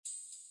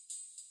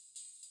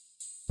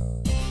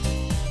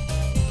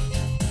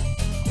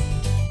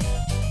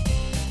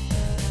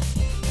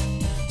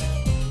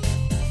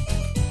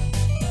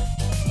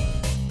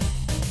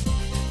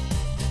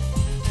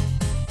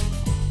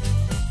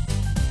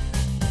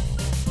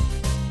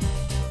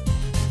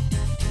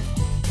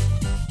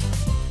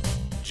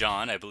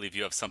John, I believe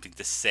you have something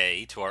to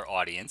say to our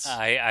audience.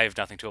 I have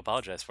nothing to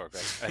apologize for,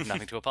 Greg. I have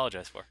nothing to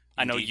apologize for.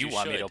 I know Indeed you you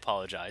want me to should.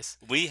 apologize.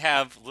 We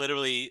have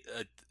literally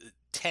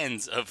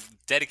tens of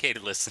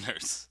dedicated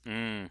listeners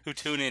who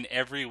tune in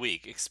every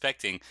week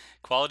expecting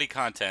quality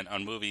content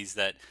on movies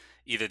that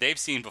either they've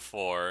seen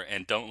before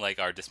and don't like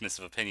our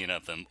dismissive opinion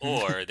of them,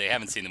 or they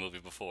haven't seen the movie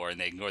before and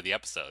they ignore the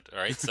episode. All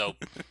right, so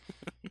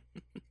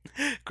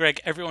Greg,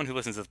 everyone who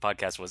listens to the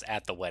podcast was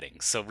at the wedding,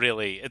 so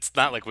really, it's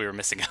not like we were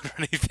missing out on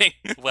anything.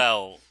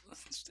 well,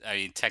 I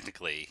mean,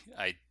 technically,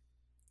 I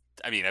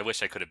mean, I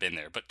wish I could have been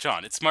there, but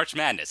John, it's March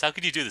Madness. How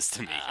could you do this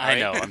to me? I all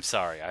know. right? I'm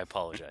sorry. I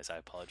apologize.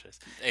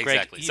 Exactly.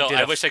 Greg, so you did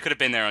I a wish I could have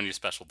been there on your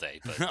special day,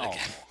 but Oh.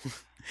 again,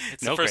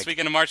 it's No, the first Greg.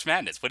 weekend of March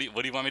Madness. What do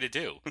you want me to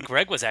do?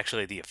 Greg was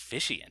actually the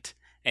officiant,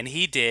 and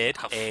he did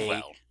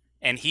Well,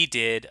 he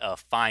did a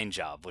fine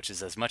job, which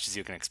is as much as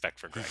you can expect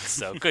for Greg.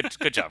 So good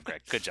job,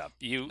 Greg. Good job.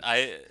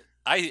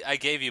 I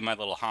gave you my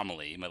little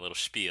homily, my little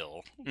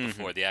spiel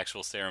before the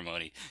actual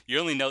ceremony. You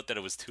only note that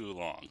it was too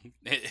long.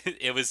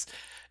 It was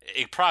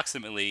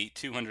approximately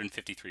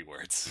 253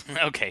 words.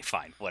 Okay,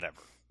 fine, whatever.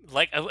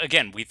 Like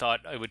again, we thought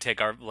it would take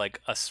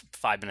us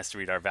 5 minutes to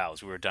read our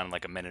vows. We were done in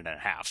like a minute and a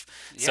half.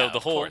 So Yeah, the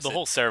of whole course.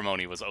 whole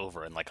ceremony was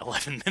over in like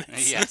 11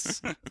 minutes.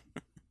 Yes.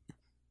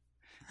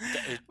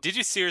 Did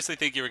you seriously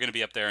think you were going to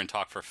be up there and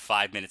talk for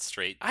 5 minutes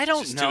straight? I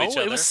don't just know. To each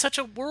other? It was such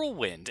a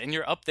whirlwind, and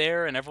you're up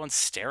there, and everyone's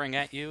staring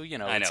at you. You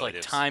know, I it's know, like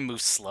it is. time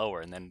moves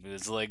slower, and then it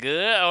was like,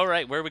 all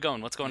right, where are we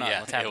going? What's going on? Yeah,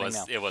 What's happening it was.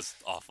 now? It was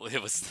awful.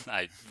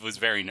 I was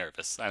very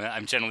nervous.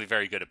 I'm generally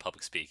very good at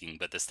public speaking,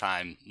 but this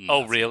time. Oh,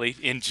 not so really?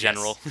 In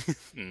general?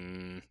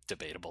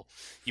 Debatable.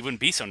 You wouldn't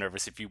be so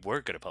nervous if you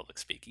were good at public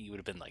speaking. You would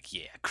have been like,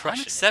 yeah, I'm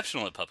crushing it.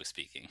 exceptional at public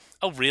speaking.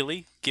 Oh,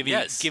 really? Give me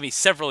Yes.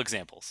 several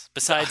examples.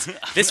 Besides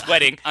this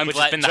wedding, which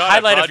has been the John,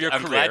 highlight of your I'm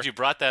career. glad you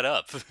brought that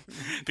up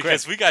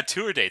because we got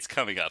tour dates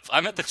coming up.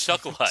 I'm at the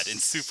Chuckle Hut in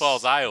Sioux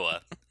Falls,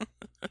 Iowa.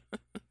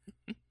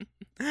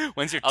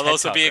 When's your I'll TED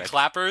also Talk, be at Greg?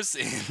 Clappers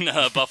in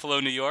Buffalo,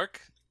 New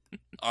York,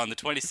 on the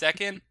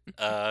 22nd.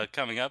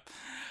 Coming up.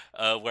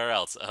 Where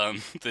else?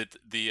 Greg,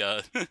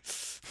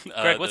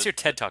 what's your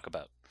TED Talk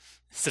about?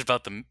 Is it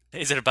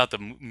about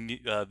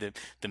the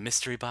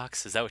mystery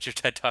box? Is that what your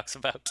TED Talk's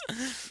about?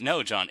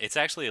 No, John. It's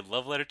actually a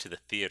love letter to the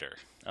theater.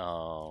 Oh.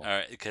 All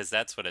right, because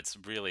that's what it's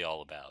really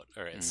all about.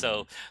 All right,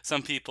 so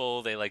some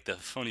people, they like the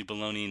phony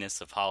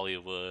baloney-ness of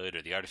Hollywood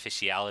or the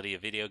artificiality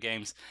of video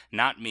games.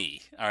 Not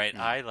me. All right,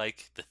 I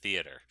like the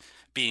theater,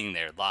 being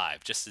there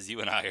live, just as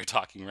you and I are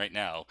talking right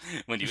now.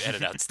 When you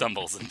edit out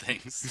stumbles and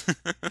things,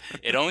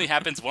 it only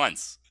happens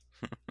once.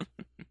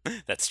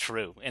 That's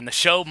true. And the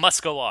show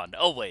must go on,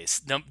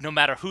 always. No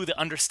matter who the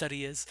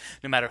understudy is,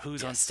 no matter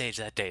who's on stage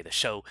that day, the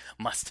show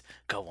must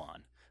go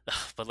on. Ugh,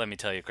 but let me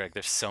tell you, Greg,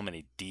 there's so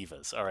many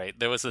divas, all right?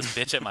 There was this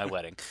bitch at my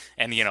wedding,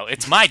 and,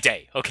 it's my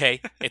day, okay?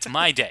 It's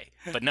my day.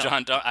 But no.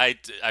 John, I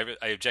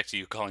object to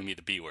you calling me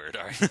the B word,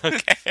 all right?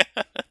 Okay.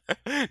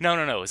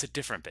 No. It was a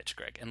different bitch,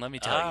 Greg. And let me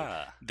tell you,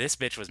 Ah. this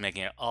bitch was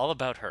making it all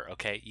about her,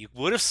 okay? You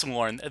would have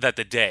sworn that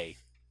the day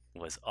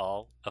was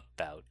all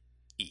about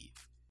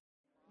Eve.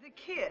 The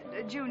kid,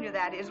 Junior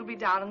that is, will be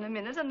down in a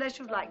minute unless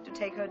you'd like to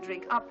take her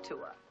drink up to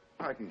her.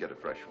 I can get a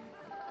fresh one.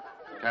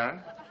 Karen,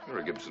 you're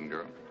a Gibson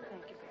girl.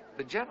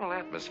 The general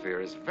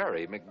atmosphere is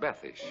very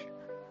Macbethish.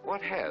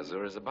 What has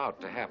or is about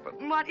to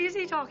happen? What is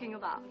he talking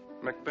about?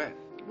 Macbeth.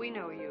 We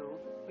know you.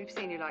 We've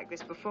seen you like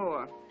this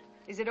before.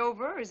 Is it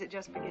over or is it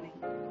just beginning?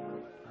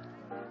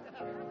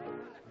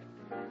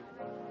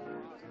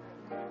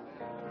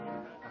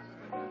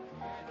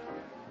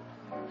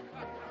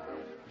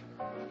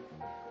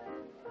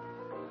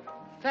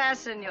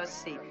 Fasten your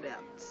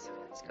seatbelts.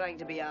 It's going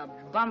to be a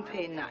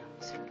bumpy night.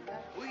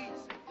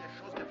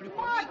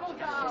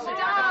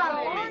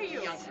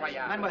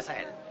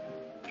 Mademoiselle,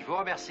 je vous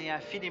remercie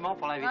infiniment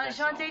pour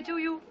l'invitation. Enchanté to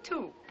you,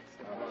 too.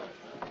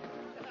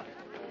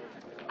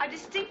 I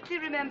distinctly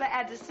remember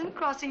Addison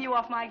crossing you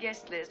off my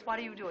guest list. What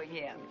are you doing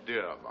here?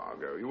 Dear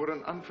Margot, you were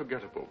an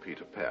unforgettable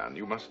Peter Pan.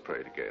 You must play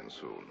it again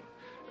soon.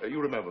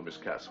 You remember Miss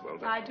Caswell,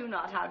 don't you? I do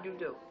not. How do you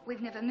do?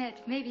 We've never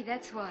met. Maybe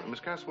that's why. Miss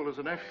Caswell is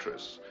an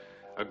actress,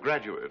 a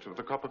graduate of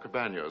the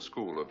Copacabana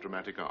School of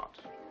Dramatic Art.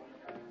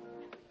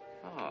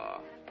 Ah,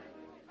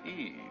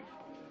 Eve.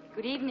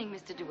 Good evening,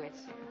 Mr. DeWitt.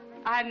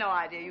 I had no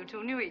idea you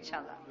two knew each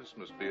other. This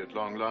must be at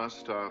long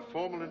last our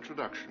formal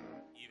introduction.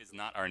 Eve is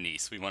not our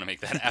niece. We want to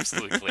make that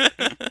absolutely clear.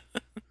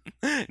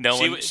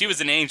 She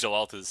was an angel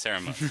all through the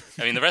ceremony.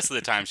 I mean, the rest of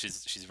the time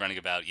she's running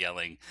about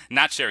yelling,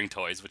 not sharing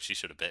toys, which she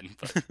should have been.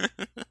 But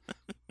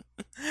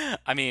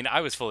I mean,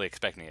 I was fully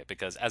expecting it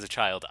because as a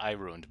child, I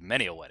ruined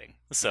many a wedding.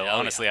 So Yeah,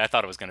 honestly, I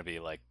thought it was going to be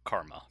like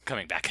karma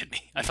coming back at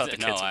me. I thought the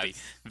No, kids would be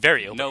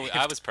very open. no,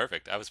 I was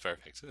perfect.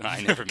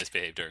 I never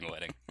misbehaved during a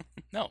wedding.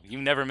 No,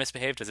 you never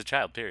misbehaved as a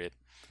child, period.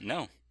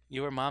 No,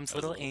 You were mom's I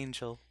was a little little-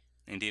 angel.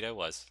 indeed I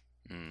was.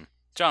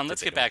 John,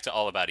 let's get Debatable. back to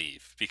All About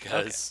Eve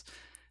because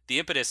the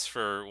impetus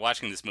for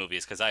watching this movie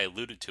is because I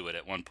alluded to it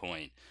at one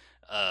point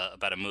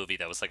about a movie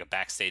that was like a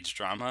backstage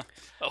drama.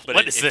 But What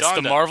it- is it this?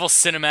 dawned The on- Marvel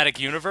Cinematic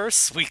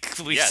Universe? We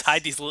Yes.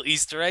 hide these little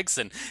Easter eggs,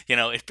 and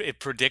it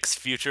predicts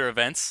future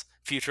events.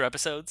 future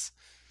episodes?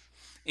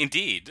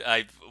 Indeed,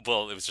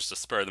 well, it was just a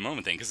spur of the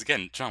moment thing. Because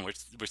again, John,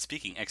 we're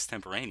speaking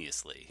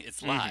extemporaneously.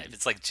 It's live.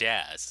 It's like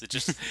jazz. It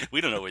just we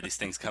don't know where these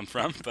things come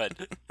from,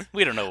 but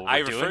We don't know what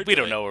we're doing. We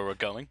don't know where we're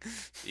going.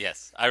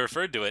 yes, I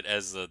referred to it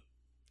as a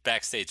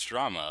backstage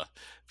drama.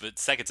 But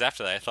seconds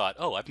after that, I thought,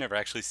 oh, I've never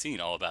actually seen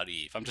All About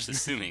Eve. I'm just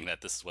assuming that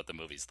this is what the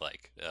movie's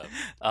like.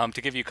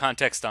 To give you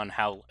context on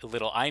how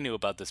little I knew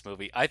about this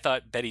movie, I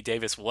thought Betty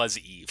Davis was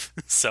Eve,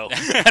 so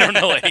I don't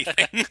know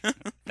anything.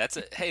 That's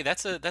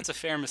a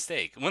fair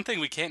mistake. One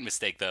thing we can't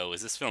mistake though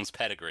is this film's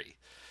pedigree,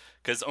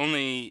 because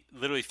only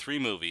literally 3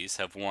 movies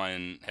have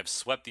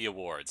swept the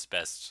awards: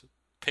 Best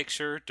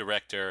Picture,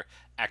 Director,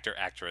 Actor,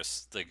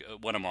 Actress. Like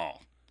won them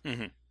all.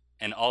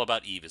 And All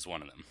About Eve is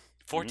one of them.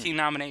 14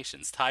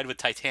 nominations, tied with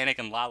Titanic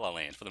and La La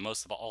Land for the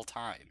most of all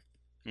time.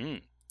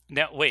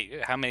 Now,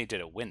 wait, how many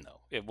did it win, though?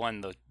 It won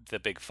the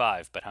big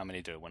 5, but how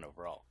many did it win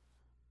overall?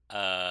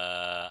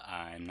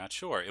 I'm not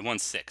sure. It won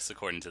 6,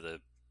 according to the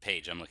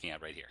page I'm looking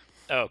at right here.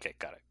 Oh, okay,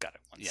 got it.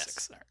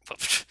 1-6. All right. Well,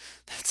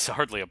 that's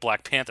hardly a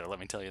Black Panther, let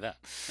me tell you that.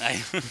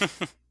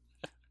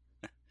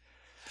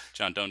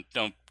 John,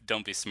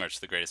 don't besmirch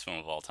the greatest film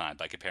of all time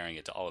by comparing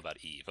it to All About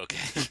Eve,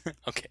 okay?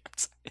 Okay, I'm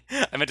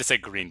sorry. I meant to say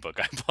Green Book.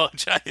 I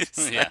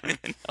apologize. Yeah. I don't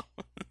even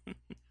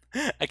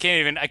know. I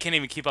can't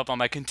even keep up on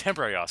my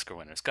contemporary Oscar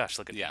winners. Gosh,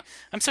 look at me.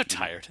 I'm so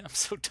tired.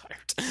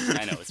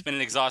 I know. It's been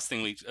an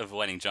exhausting week of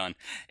wedding, John.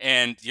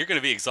 And you're going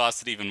to be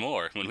exhausted even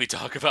more when we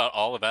talk about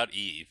All About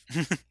Eve.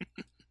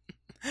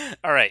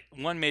 All right.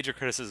 One major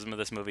criticism of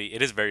this movie,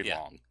 it is very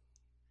long.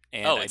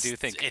 And I do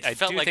think it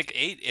felt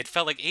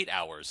like 8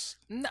 hours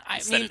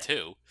instead of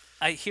 2.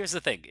 Here's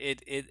the thing.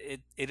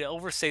 It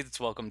overstays its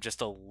welcome just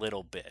a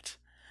little bit.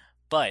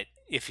 But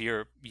if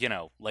you're,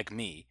 like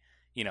me,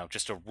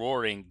 just a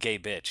roaring gay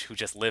bitch who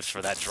just lives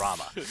for that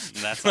drama,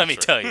 let me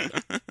tell you.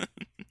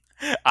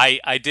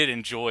 I did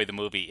enjoy the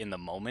movie in the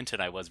moment,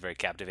 and I was very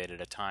captivated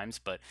at times.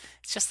 But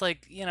it's just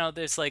like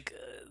there's like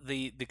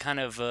the kind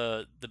of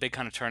the big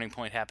kind of turning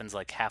point happens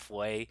like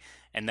halfway,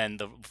 and then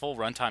the full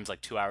runtime's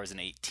like 2 hours and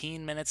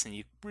 18 minutes, and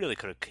you really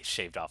could have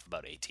shaved off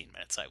about 18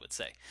 minutes, I would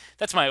say.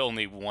 That's my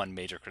only one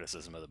major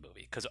criticism of the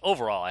movie, because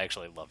overall I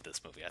actually loved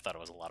this movie. I thought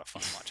it was a lot of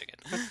fun watching it.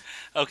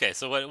 Okay,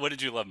 so what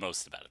did you love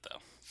most about it, though?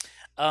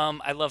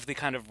 I love the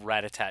kind of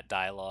rat-a-tat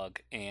dialogue,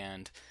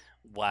 and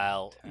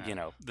while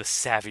the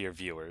savvier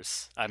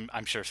viewers,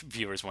 I'm sure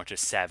viewers weren't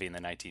just savvy in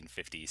the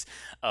 1950s,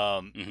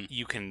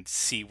 you can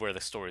see where the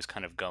story is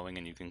kind of going,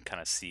 and you can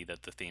kind of see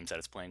that the themes that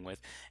it's playing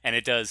with, and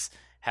it does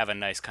have a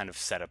nice kind of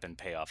setup and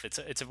payoff.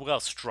 It's a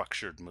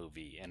well-structured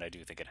movie, and I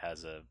do think it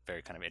has a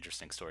very kind of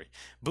interesting story,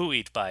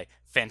 buoyed by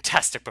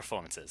fantastic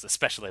performances,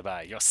 especially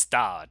by your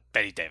star,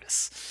 Betty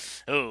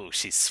Davis. Oh,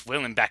 she's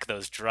swilling back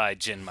those dry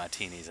gin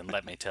martinis, and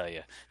let me tell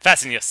you,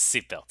 fasten your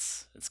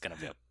seatbelts. It's going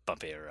to be a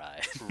bumpy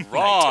ride.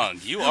 Wrong.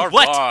 You are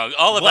wrong.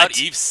 All About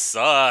Eve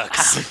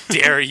sucks. How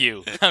dare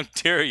you? How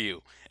dare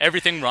you?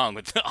 Everything wrong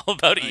with All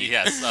About Eve.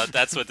 Yes,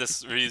 that's what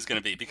this review is going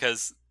to be,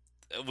 because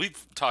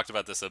we've talked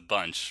about this a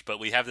bunch, but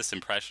we have this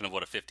impression of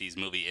what a 50s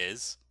movie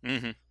is.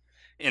 And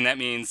that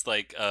means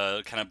like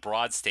kind of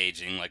broad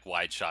staging, like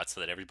wide shots so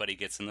that everybody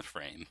gets in the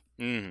frame.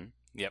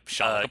 Yep,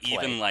 shot like a play.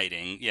 Even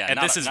lighting. Yeah, and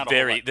this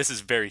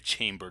is very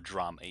chamber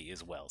drama-y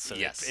as well. So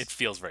yes, it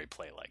feels very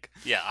play-like.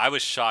 Yeah, I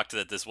was shocked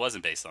that this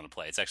wasn't based on a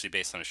play. It's actually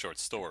based on a short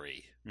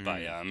story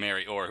by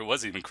Mary Orr, who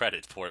wasn't even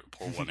credited. Poor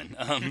woman.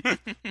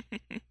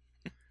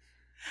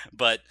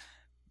 But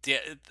yeah,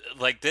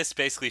 like this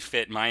basically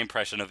fit my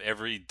impression of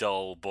every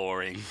dull,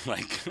 boring,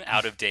 like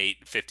out of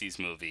date 50s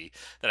movie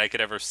that I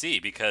could ever see,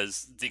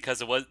 because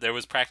there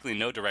was practically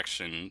no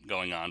direction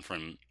going on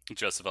from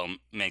Joseph L.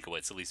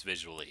 Mankiewicz, at least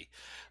visually.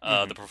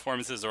 The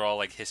performances are all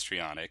like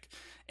histrionic,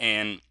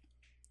 and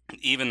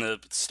even the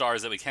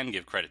stars that we can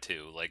give credit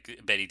to, like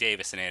Betty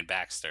Davis and Anne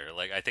Baxter,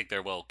 like I think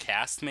they're well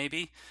cast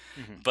maybe,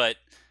 but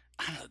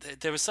I don't know,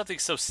 there was something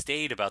so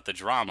staid about the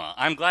drama.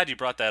 I'm glad you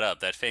brought that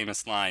up, that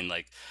famous line,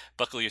 like,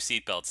 buckle your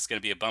seatbelts, it's going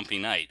to be a bumpy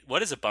night. What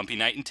does a bumpy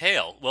night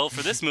entail? Well,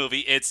 for this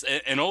movie, it's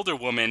an older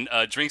woman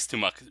drinks too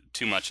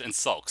much and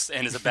sulks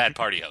and is a bad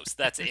party host.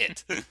 That's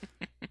it.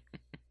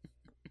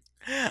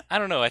 I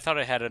don't know. I thought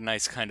it had a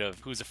nice kind of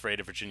Who's Afraid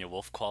of Virginia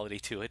Woolf quality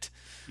to it,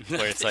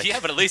 where it's like, yeah,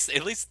 but at least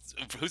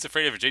Who's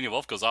Afraid of Virginia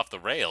Woolf goes off the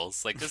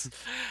rails. Like this,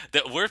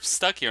 that we're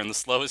stuck here on the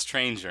slowest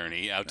train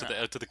journey out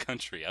to the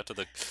country, out to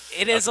the.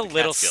 It is a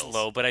little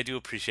slow, but I do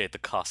appreciate the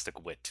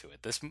caustic wit to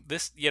it.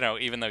 This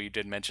even though you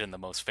did mention the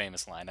most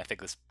famous line, I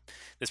think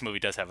this movie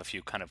does have a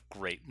few kind of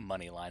great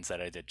money lines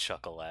that I did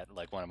chuckle at.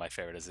 Like one of my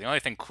favorite is the only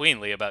thing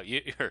queenly about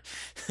you.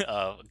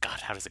 God,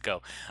 how does it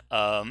go?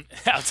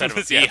 Outside of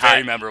a beehive,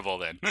 very memorable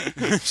then.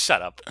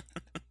 Shut up.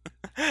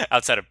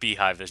 Outside of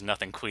Beehive, there's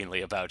nothing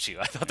queenly about you.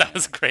 I thought that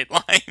was a great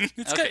line.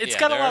 It's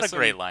got a lot of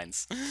great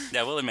lines.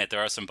 Yeah, we'll admit there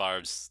are some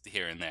barbs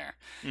here and there,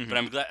 but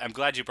I'm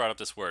glad you brought up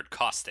this word,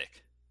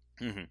 caustic.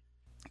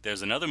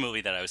 There's another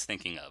movie that I was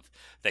thinking of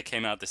that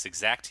came out this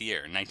exact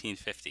year,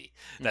 1950.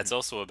 That's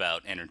also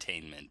about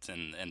entertainment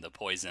and the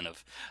poison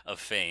of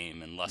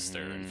fame and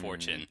luster and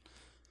fortune.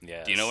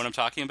 Yes. Do you know what I'm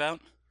talking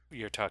about?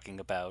 You're talking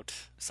about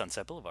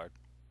Sunset Boulevard.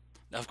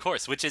 Of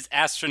course, which is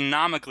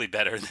astronomically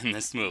better than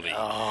this movie.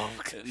 Oh,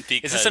 because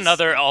is this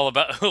another all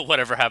about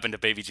whatever happened to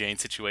Baby Jane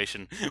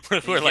situation?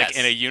 We're like Yes.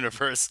 in a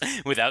universe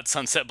without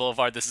Sunset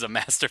Boulevard. This is a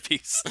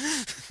masterpiece.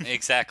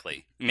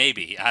 Exactly.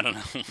 Maybe. I don't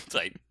know. It's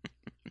like,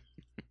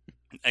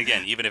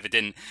 again, even if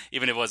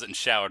it wasn't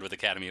showered with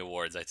Academy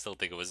Awards, I still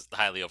think it was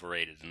highly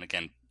overrated. And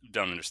again,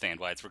 don't understand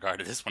why it's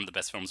regarded as one of the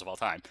best films of all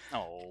time.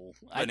 Oh,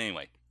 But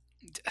anyway,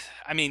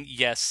 I mean,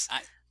 yes,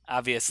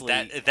 obviously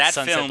that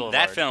Sunset film Boulevard.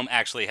 that film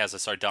actually has a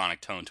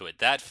sardonic tone to it.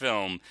 That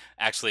film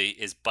actually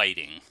is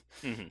biting.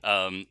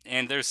 Mhm.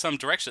 And there's some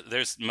direction.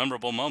 There's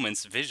memorable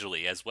moments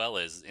visually as well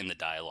as in the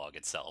dialogue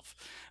itself.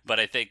 But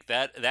I think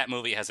that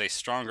movie has a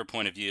stronger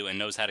point of view and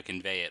knows how to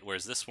convey it.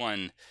 Whereas this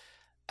one,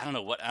 I don't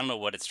know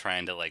what it's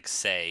trying to like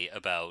say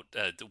about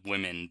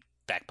women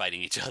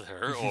backbiting each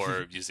other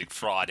or using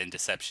fraud and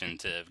deception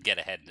to get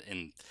ahead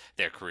in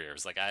their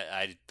careers. Like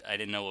I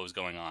didn't know what was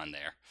going on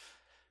there.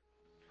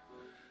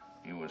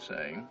 You were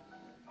saying?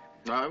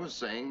 I was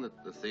saying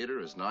that the theater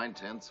is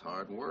 9/10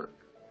 hard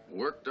work.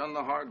 Work done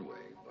the hard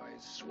way by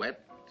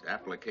sweat,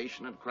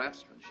 application, and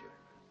craftsmanship.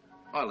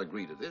 I'll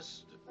agree to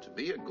this. To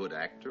be a good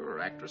actor or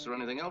actress or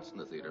anything else in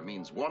the theater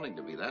means wanting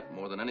to be that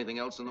more than anything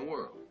else in the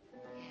world.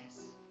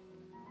 Yes.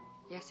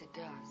 Yes, it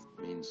does.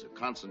 Means a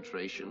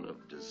concentration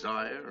of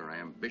desire or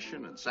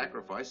ambition and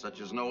sacrifice such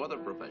as no other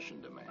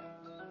profession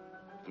demands.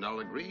 And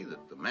I'll agree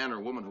that the man or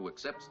woman who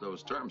accepts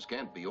those terms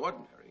can't be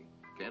ordinary,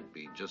 can't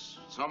be just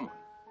someone.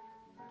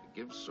 To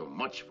give so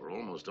much for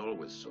almost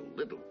always so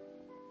little.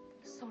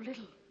 So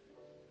little.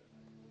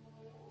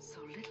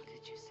 So little,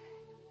 did you say?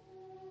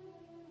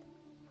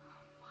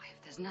 Why,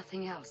 if there's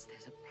nothing else,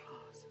 there's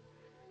applause.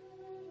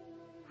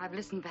 I've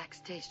listened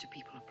backstage to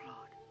people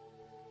applaud.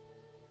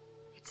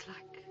 It's like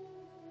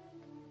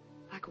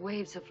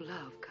waves of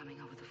love coming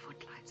over the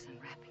footlights and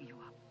wrapping you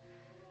up.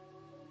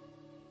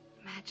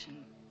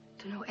 Imagine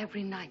to know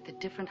every night that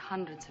different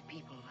hundreds of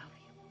people love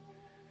you.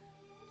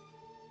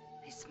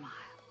 They smile,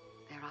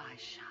 their eyes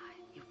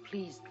shine, you've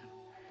pleased them.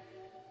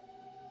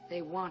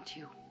 They want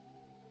you.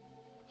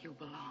 You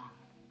belong.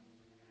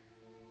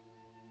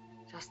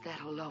 Just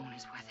that alone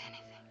is worth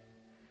anything.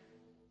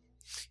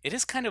 It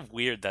is kind of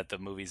weird that the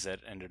movies that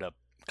ended up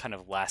kind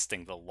of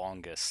lasting the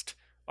longest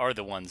are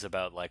the ones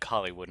about like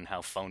Hollywood and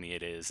how phony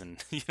it is,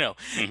 and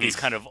these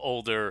kind of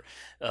older,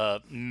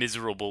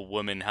 miserable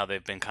women, how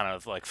they've been kind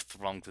of like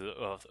flung through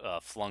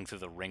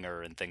the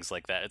ringer and things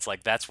like that. It's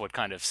like that's what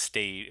kind of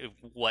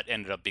what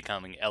ended up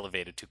becoming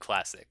elevated to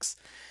classics,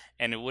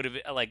 and it would have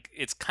like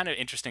it's kind of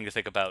interesting to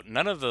think about.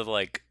 None of the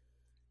like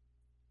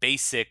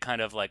basic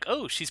kind of like,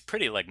 oh, she's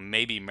pretty, like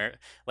maybe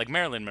like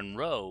Marilyn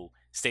Monroe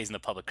stays in the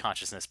public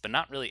consciousness, but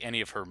not really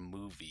any of her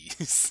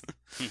movies.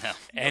 No.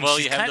 And Well,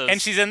 she's you have those...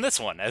 and she's in this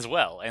one as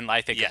well. And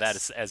I think Yes.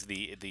 of that as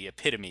the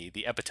epitome,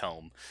 the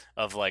epitome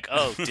of like,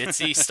 oh,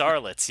 ditzy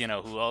starlets,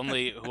 who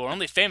are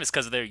only famous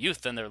because of their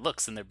youth and their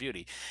looks and their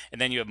beauty. And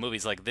then you have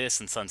movies like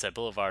this and Sunset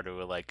Boulevard who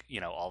are like,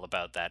 all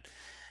about that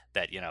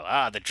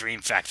the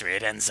dream factory,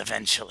 it ends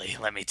eventually,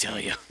 let me tell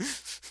you.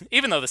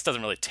 Even though this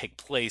doesn't really take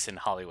place in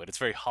Hollywood, it's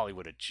very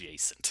Hollywood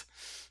adjacent.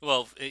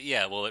 Well,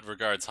 yeah, it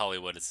regards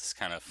Hollywood as this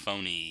kind of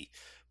phony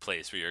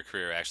place where your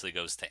career actually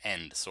goes to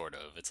end, sort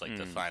of. It's like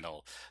the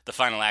final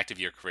act of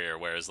your career,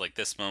 whereas like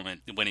this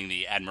moment, winning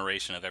the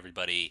admiration of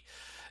everybody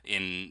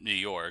in New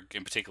York,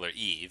 in particular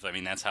Eve. I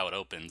mean, that's how it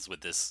opens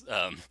with this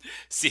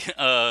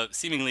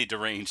seemingly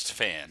deranged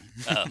fan.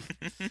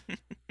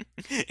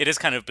 It is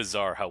kind of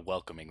bizarre how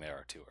welcoming they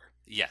are to her.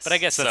 Yes. But I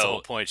guess that's the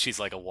whole point. She's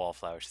like a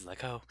wallflower. She's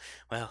like, oh,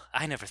 well,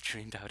 I never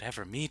dreamed I would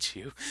ever meet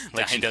you.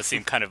 Like, she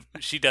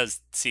does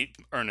seem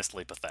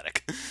earnestly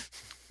pathetic.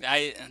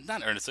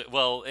 Not earnestly.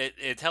 Well,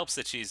 it helps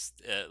that she's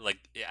like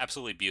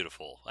absolutely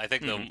beautiful. I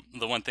think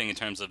the one thing in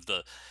terms of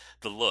the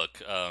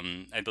look,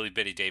 I believe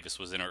Bette Davis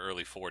was in her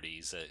early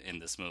 40s in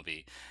this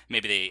movie.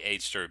 Maybe they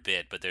aged her a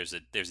bit, but there's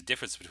a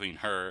difference between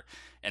her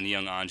and the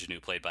young ingenue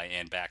played by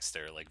Anne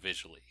Baxter, like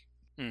visually.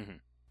 Mm-hmm.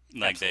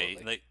 Like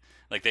Absolutely.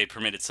 they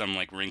permitted some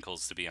like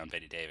wrinkles to be on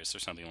Bette Davis or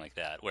something like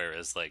that,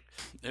 whereas like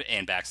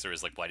Anne Baxter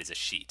is like white as a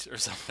sheet or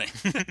something.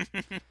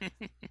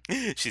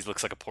 She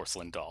looks like a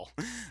porcelain doll.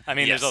 I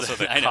mean, Yes, there's also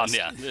the I know,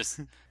 costume.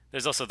 yeah,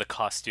 There's also the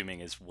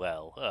costuming as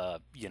well.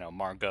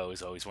 Margot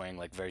is always wearing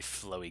like very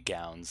flowy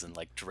gowns and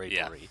like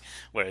drapery,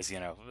 whereas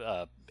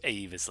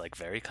Eve is like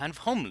very kind of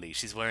homely.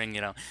 She's wearing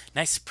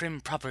nice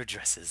prim proper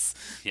dresses.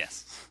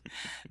 Yes.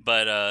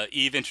 But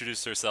Eve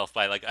introduced herself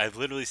by like, I've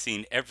literally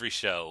seen every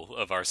show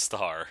of our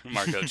star,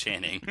 Margot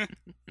Channing.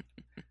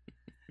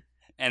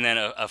 And then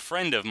a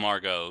friend of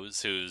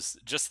Margot's, who's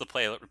just the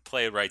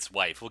playwright's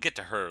wife, we'll get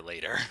to her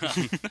later.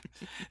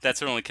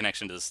 That's her only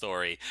connection to the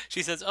story.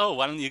 She says, "Oh,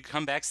 why don't you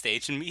come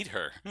backstage and meet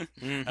her?"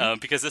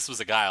 Because this was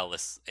a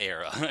guileless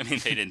era. I mean,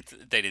 they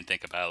didn't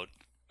think about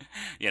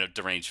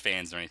deranged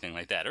fans or anything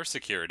like that, or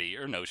security,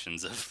 or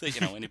notions of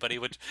anybody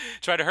would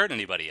try to hurt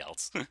anybody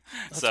else.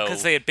 So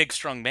because they had big,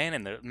 strong men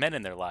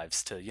in their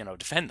lives to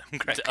defend them.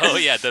 Greg. Oh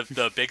yeah,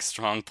 the big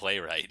strong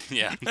playwright.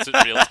 Yeah,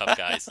 real tough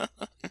guys.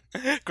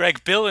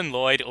 Greg, Bill, and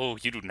Lloyd. Oh,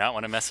 you do not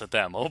want to mess with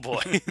them. Oh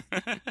boy.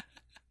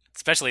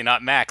 Especially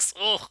not Max.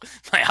 Oh,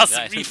 my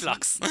acid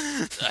reflux.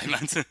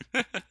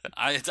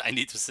 I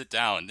need to sit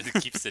down.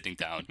 Keep sitting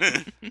down.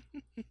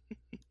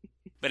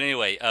 But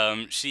anyway,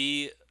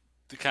 she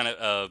kind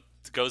of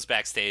goes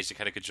backstage to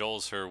kind of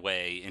cajoles her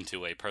way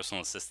into a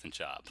personal assistant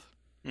job.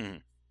 Mm-hmm.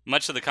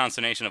 Much to the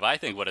consternation of, I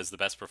think, what is the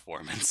best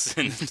performance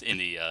in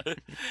the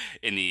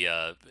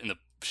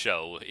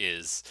show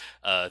is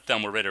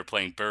Thelma Ritter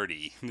playing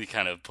Birdie, the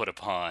kind of put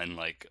upon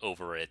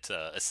over it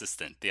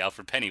assistant, the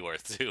Alfred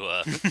Pennyworth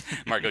to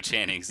Margot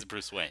Channing's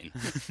Bruce Wayne.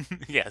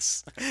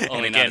 Yes,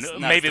 Only and again,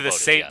 not maybe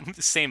as devoted,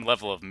 the same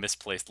level of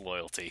misplaced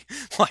loyalty.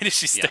 Why does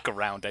she stick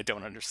around? I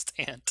don't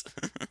understand.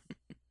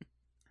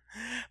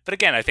 But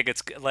again, I think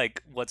it's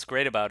what's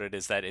great about it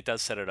is that it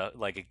does set it up,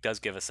 it does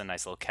give us a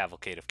nice little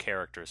cavalcade of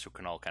characters who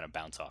can all kind of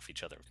bounce off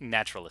each other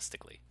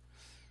naturalistically.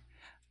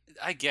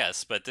 I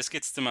guess, but this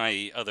gets to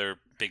my other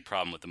big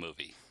problem with the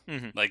movie.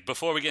 Mm-hmm.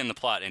 Before we get in the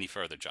plot any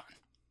further, John.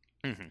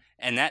 Mm-hmm.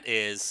 And that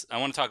is, I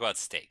want to talk about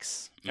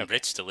steaks. Okay.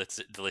 Rich,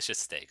 delicious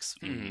steaks.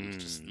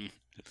 Just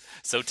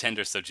so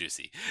tender, so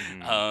juicy.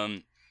 Mm-hmm.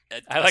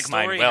 I like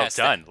mine well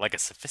done, like a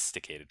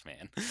sophisticated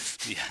man.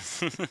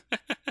 Yes.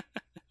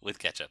 With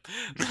ketchup.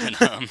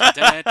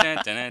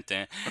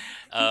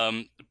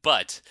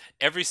 But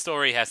every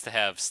story has to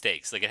have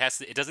stakes.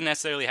 It doesn't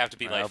necessarily have to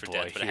be life or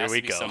death, but it has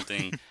to be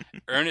something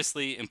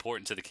earnestly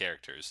important to the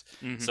characters.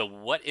 Mm-hmm. So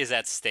what is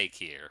at stake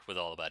here with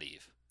All About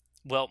Eve?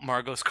 Well,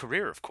 Margot's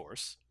career, of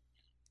course.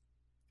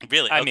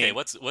 Really? I mean,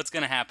 what's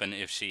going to happen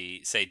if she,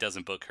 say,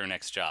 doesn't book her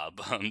next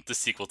job, the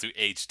sequel to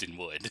Aged in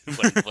Wood?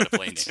 What a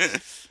plain name.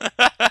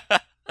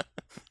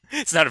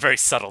 It's not a very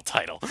subtle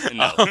title.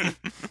 No.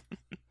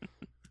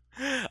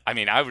 I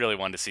mean, I really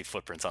wanted to see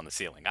Footprints on the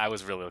Ceiling. I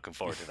was really looking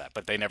forward to that,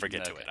 but they never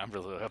get to it. I'm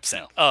really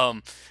upset.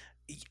 No.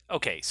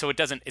 Okay, so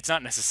it's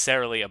not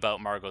necessarily about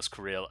Margot's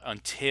career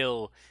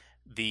until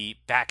the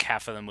back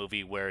half of the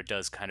movie, where it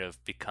does kind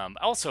of become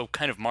also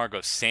kind of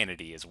Margot's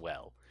sanity as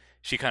well.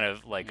 She kind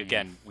of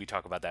again, we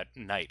talk about that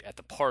night at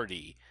the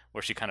party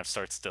where she kind of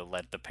starts to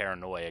let the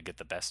paranoia get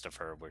the best of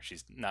her, where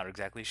she's not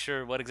exactly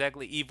sure what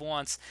exactly Eve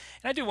wants.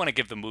 And I do want to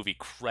give the movie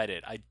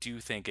credit. I do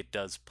think it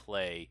does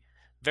play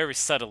very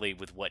subtly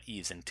with what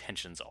Eve's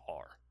intentions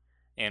are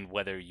and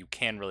whether you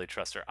can really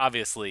trust her.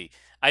 Obviously,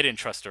 I didn't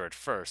trust her at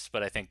first,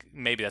 but I think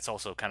maybe that's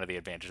also kind of the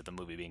advantage of the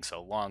movie being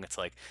so long. It's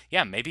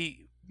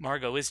maybe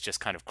Margot is just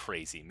kind of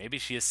crazy. Maybe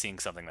she is seeing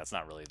something that's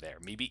not really there.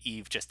 Maybe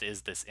Eve just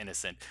is this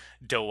innocent,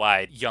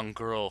 doe-eyed young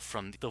girl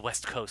from the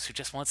West Coast who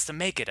just wants to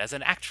make it as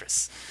an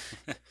actress.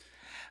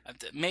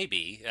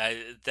 Maybe.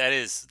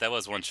 That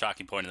was one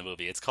shocking point in the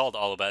movie. It's called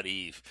All About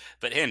Eve,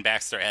 but Anne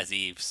Baxter as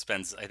Eve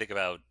spends, I think,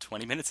 about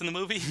 20 minutes in the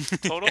movie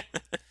total.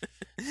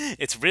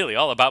 It's really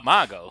all about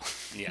Margot.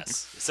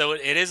 Yes. So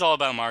it is all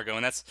about Margot,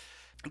 and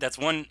that's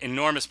one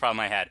enormous problem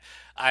I had.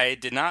 I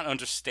did not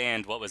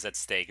understand what was at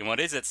stake. And what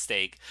is at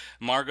stake,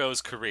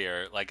 Margot's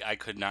career, I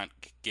could not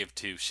give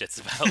two shits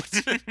about.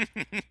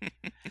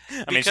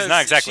 I mean, she's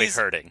not exactly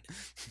hurting.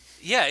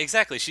 Yeah,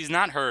 exactly. She's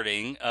not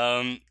hurting.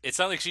 It's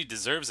not like she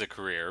deserves a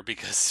career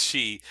because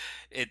she's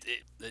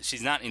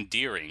not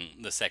endearing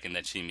the second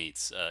that she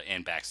meets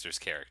Anne Baxter's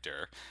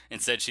character.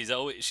 Instead, she's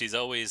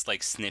always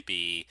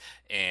snippy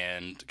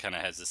and kind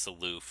of has this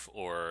aloof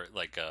or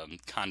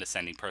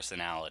condescending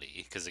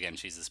personality because again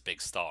she's this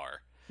big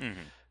star.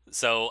 Mm-hmm.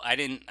 So I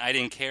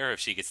didn't care if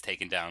she gets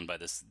taken down by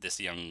this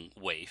young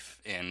waif,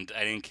 and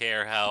I didn't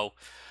care how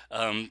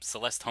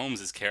Celeste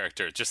Holmes'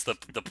 character, just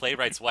the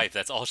playwright's wife,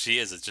 that's all she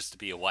is just to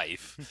be a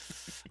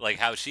wife.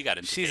 How she got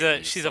into she's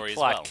a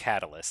plot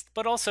catalyst,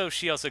 but also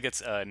she also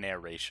gets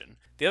narration.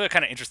 The other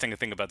kind of interesting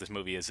thing about this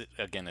movie is,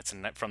 again, it's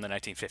from the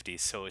 1950s,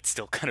 so it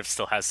still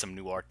has some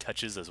noir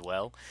touches as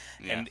well.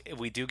 Yeah. And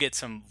we do get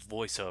some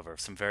voiceover,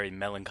 some very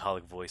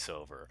melancholic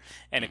voiceover,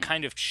 and it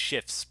kind of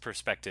shifts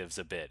perspectives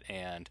a bit.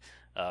 And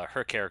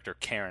her character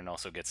Karen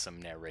also gets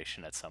some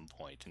narration at some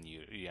point, and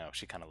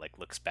she kind of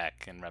looks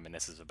back and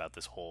reminisces about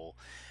this whole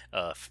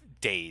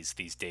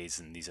these days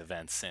and these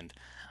events. And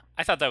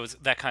I thought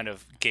that kind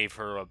of gave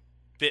her a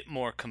bit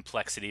more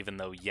complexity, even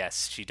though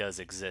yes, she does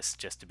exist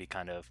just to be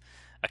kind of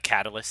a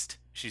catalyst.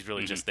 She's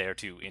really just there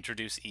to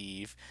introduce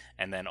Eve,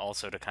 and then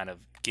also to kind of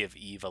give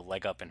Eve a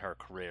leg up in her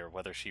career,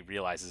 whether she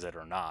realizes it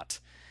or not.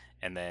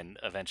 And then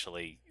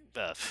eventually,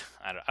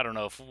 I don't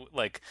know if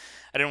I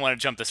didn't want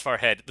to jump this far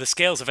ahead. The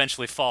scales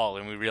eventually fall,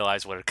 and we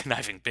realize what a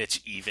conniving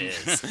bitch Eve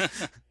is.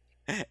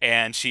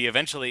 And she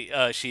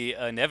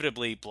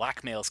inevitably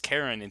blackmails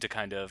Karen into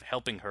kind of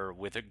helping her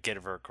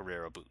give her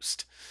career a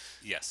boost.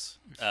 Yes.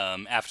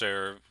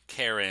 After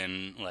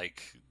Karen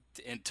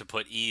to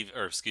put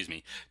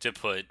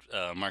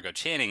Margot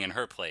Channing in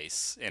her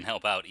place and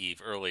help out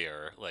Eve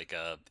earlier,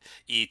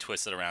 Eve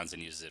twists it around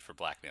and uses it for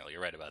blackmail.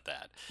 You're right about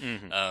that.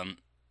 Mm-hmm.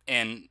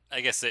 And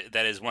I guess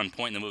that is one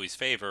point in the movie's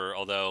favor,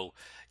 although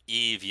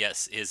Eve,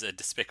 yes, is a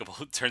despicable,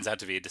 turns out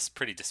to be a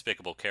pretty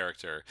despicable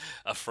character,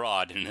 a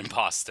fraud and an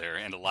imposter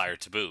and a liar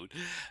to boot.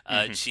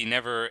 She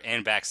never,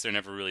 Anne Baxter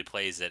never really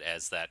plays it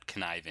as that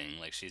conniving.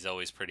 Like, she's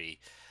always pretty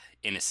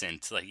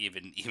innocent. Like,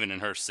 even in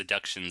her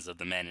seductions of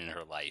the men in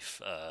her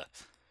life,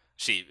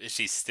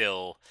 she's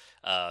still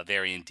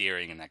very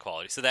endearing in that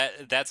quality. So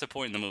that's a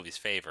point in the movie's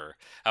favor.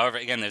 However,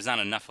 again, there's not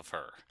enough of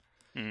her.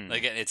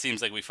 Like, it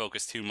seems like we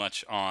focus too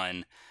much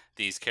on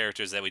these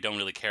characters that we don't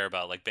really care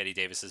about, like Betty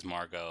Davis's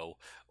Margot,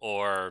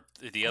 or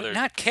the other...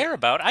 Not care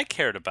about? I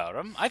cared about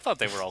them. I thought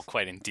they were all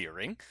quite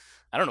endearing.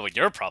 I don't know what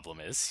your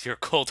problem is. You're a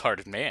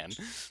cold-hearted man.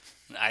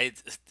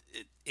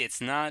 It's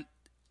not...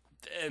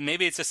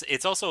 Maybe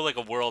it's also like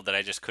a world that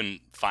I just couldn't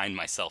find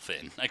myself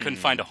in. I couldn't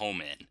find a home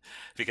in,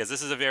 because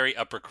this is a very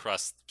upper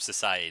crust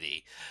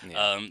society.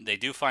 Yeah. They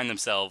do find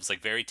themselves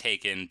like very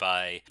taken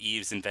by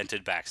Eve's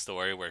invented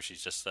backstory, where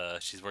she's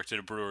worked at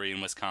a brewery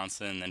in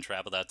Wisconsin, and then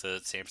traveled out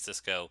to San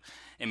Francisco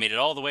and made it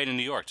all the way to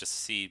New York just to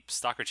see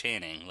Stockard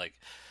Channing. Like,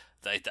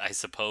 I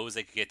suppose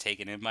they could get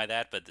taken in by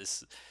that, but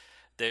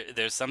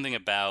there's something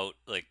about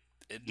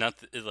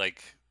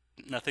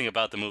nothing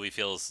about the movie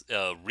feels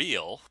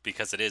real,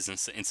 because it is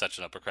in such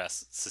an upper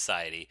class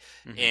society,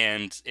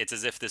 and it's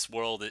as if this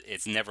world,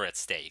 it's never at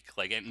stake.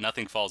 Like,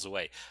 nothing falls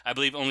away. I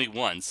believe only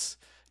once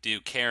do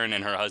Karen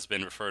and her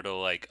husband refer to,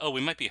 like, oh,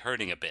 we might be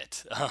hurting a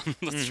bit.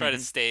 Let's try to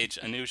stage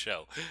a new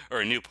show or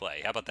a new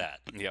play. How about that?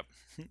 Yep.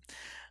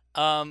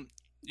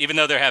 Even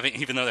though they're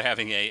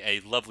having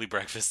a lovely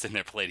breakfast in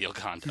their Palladial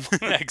condo,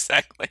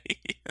 Exactly.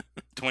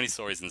 20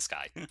 stories in the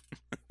sky.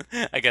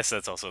 I guess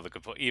that's also the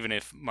good point. Even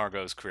if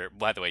Margot's career...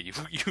 By the way, you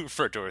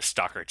referred to her as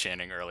Stockard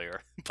Channing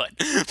earlier, but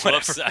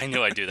Whoops, I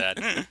knew I'd do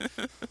that.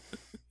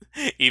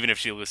 Even if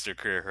she loses her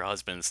career, her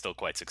husband is still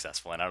quite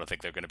successful, and I don't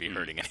think they're going to be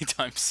hurting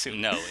anytime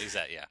soon. No,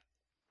 exactly, yeah.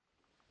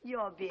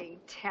 You're being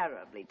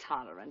terribly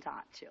tolerant,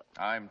 aren't you?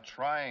 I'm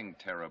trying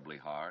terribly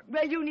hard.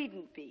 Well, you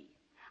needn't be.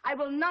 I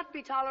will not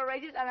be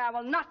tolerated, and I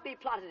will not be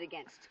plotted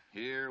against.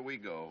 Here we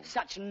go.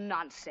 Such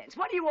nonsense.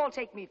 What do you all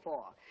take me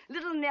for?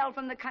 Little Nell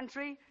from the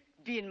country?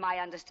 Been my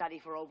understudy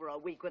for over a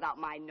week without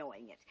my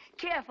knowing it.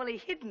 Carefully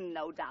hidden,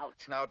 no doubt.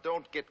 Now,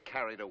 don't get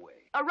carried away.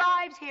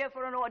 Arrives here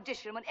for an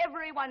audition when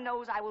everyone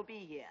knows I will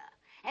be here.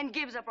 And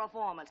gives a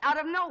performance. Out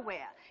of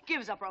nowhere,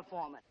 gives a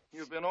performance.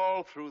 You've been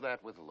all through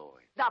that with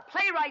Lloyd. The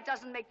playwright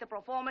doesn't make the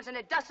performance, and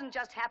it doesn't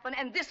just happen,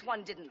 and this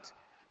one didn't.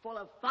 Full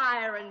of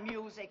fire and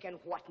music and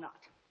whatnot.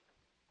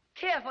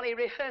 Carefully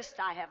rehearsed,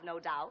 I have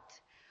no doubt.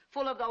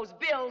 Full of those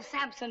Bill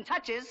Sampson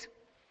touches.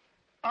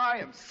 I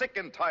am sick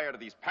and tired of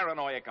these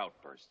paranoid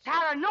outbursts.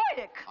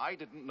 Paranoidic. I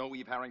didn't know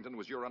Eve Harrington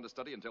was your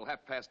understudy until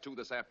 2:30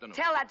 this afternoon.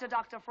 Tell that to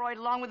Dr. Freud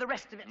along with the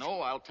rest of it.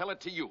 No, I'll tell it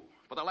to you.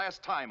 For the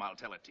last time, I'll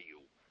tell it to you.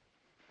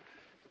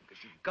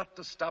 Because you've got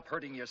to stop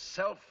hurting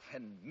yourself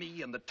and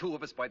me and the two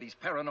of us by these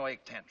paranoid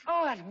tantrums.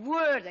 Oh, that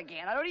word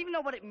again. I don't even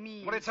know what it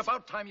means. Well, it's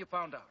about time you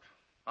found out.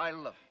 I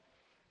love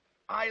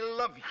you. I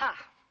love you. Ha!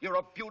 You're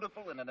a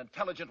beautiful and an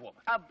intelligent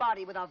woman. A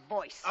body with a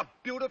voice. A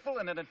beautiful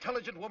and an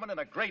intelligent woman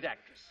and a great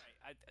actress.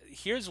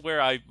 Here's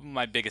where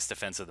my biggest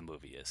defense of the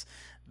movie is.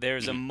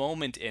 There's a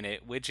moment in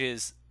it which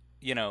is,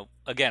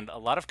 again, a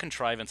lot of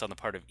contrivance on the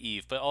part of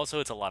Eve, but also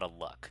it's a lot of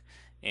luck.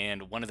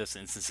 And one of those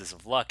instances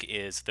of luck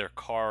is their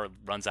car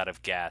runs out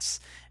of gas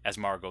as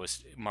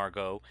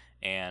Margot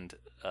and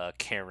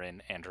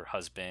Karen and her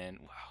husband,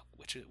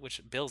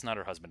 which Bill's not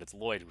her husband, it's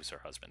Lloyd who's her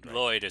husband, right?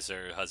 Lloyd is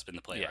her husband,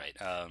 the playwright.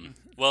 Yeah.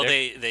 Well,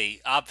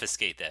 they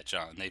obfuscate that,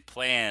 John. They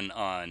plan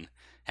on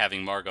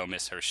having Margot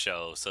miss her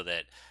show so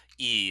that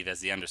Eve, as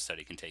the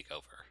understudy, can take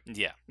over.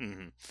 Yeah.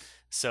 Mm-hmm.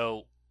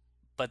 So,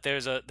 but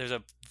there's a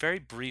very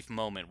brief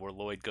moment where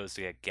Lloyd goes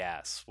to get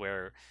gas,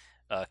 where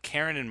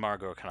Karen and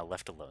Margot are kind of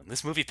left alone.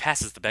 This movie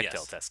passes the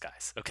Bechdel test,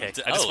 guys. Okay,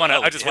 I just want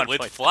to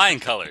with flying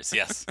colors.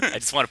 Yes, I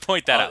just want to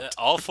point that out.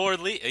 All four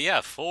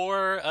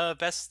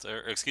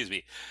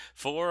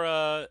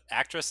four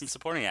actress and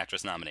supporting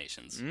actress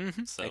nominations.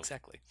 Mm-hmm. So.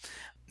 Exactly.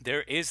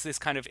 There is this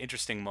kind of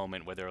interesting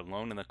moment where they're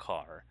alone in the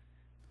car,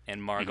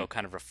 and Margot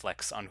kind of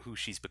reflects on who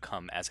she's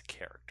become as a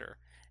character.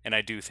 And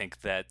I do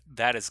think that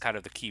is kind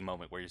of the key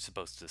moment where you're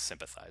supposed to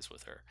sympathize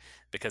with her.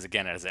 Because,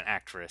 again, as an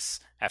actress,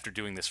 after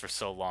doing this for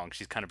so long,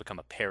 she's kind of become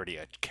a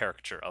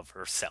caricature of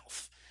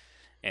herself.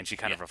 And she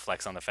kind of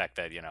reflects on the fact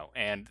that,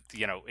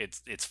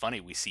 it's funny,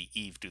 we see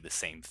Eve do the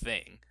same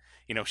thing.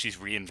 She's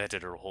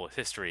reinvented her whole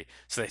history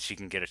so that she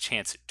can get a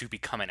chance to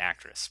become an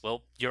actress.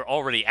 Well, you're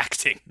already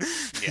acting.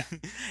 Yeah.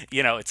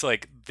 It's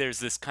like there's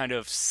this kind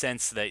of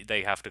sense that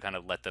they have to kind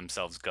of let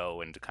themselves go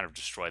and to kind of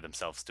destroy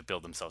themselves to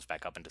build themselves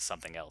back up into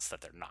something else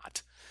that they're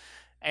not.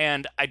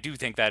 And I do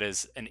think that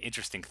is an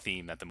interesting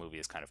theme that the movie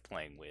is kind of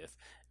playing with.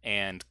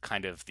 And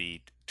kind of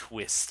the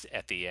twist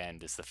at the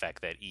end is the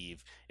fact that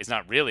Eve is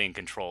not really in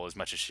control as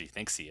much as she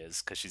thinks he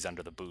is, because she's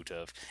under the boot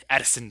of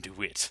Addison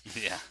DeWitt.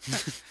 Yeah.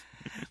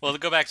 Well, to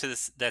go back to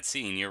that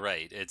scene, you're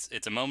right.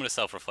 It's a moment of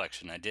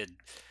self-reflection.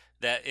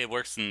 It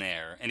works in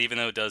there, and even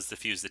though it does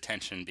diffuse the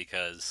tension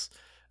because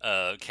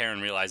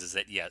Karen realizes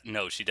that,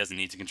 no, she doesn't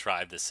need to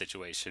contrive this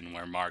situation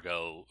where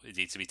Margot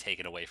needs to be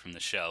taken away from the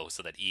show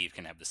so that Eve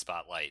can have the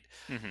spotlight.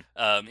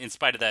 In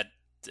spite of that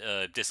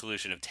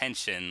dissolution of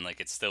tension, like,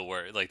 it's still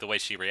like the way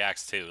she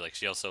reacts to, like,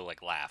 she also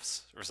like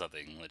laughs or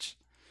something, which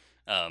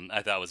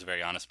I thought was a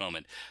very honest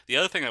moment. The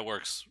other thing that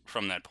works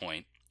from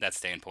that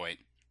standpoint,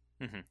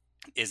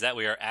 is that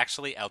we are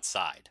actually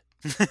outside.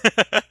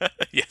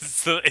 Yes,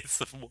 so it's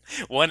the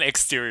one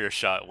exterior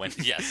shot when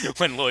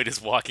when Lloyd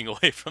is walking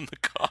away from the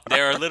car.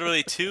 There are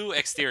literally 2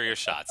 exterior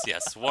shots.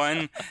 Yes,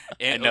 one.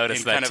 I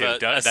noticed that too.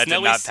 That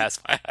did not pass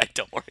my eye.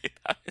 Don't worry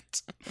about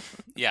it.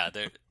 Yeah,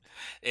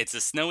 it's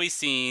a snowy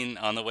scene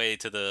on the way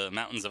to the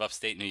mountains of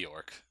upstate New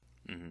York.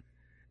 And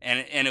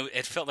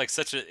it felt like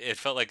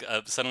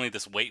suddenly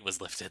this weight was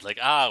lifted. Like,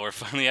 we're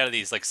finally out of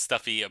these like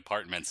stuffy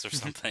apartments or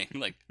something.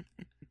 Like.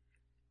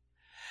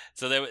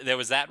 So there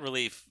was that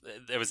relief.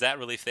 There was that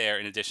relief there,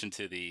 in addition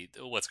to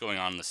what's going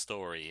on in the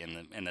story,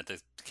 and that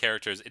the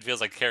characters. It feels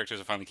like the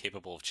characters are finally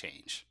capable of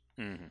change.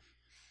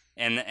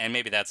 And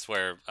maybe that's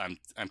where I'm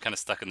kind of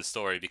stuck in the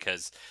story,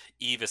 because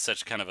Eve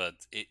is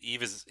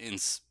Eve is in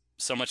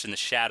so much in the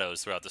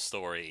shadows throughout the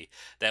story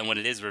that when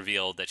it is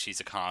revealed that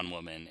she's a con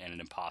woman and an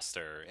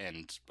imposter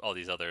and all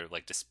these other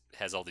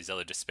has all these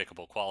other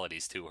despicable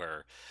qualities to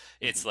her,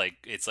 it's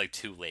like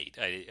too late.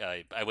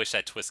 I wish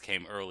that twist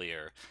came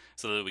earlier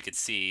so that we could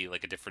see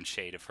like a different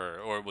shade of her,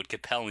 or it would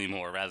compel me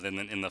more rather than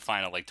in the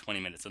final 20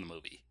 minutes of the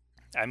movie.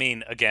 I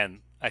mean, again,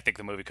 I think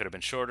the movie could have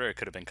been shorter. It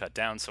could have been cut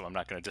down, so I'm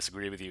not going to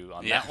disagree with you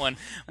on that one.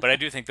 But I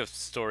do think the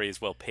story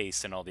is well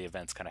paced and all the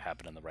events kind of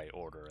happen in the right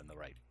order and the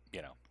right,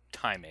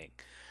 timing.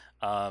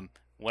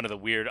 One of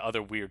the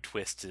other weird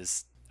twists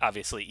is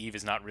obviously Eve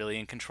is not really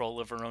in control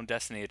of her own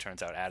destiny. It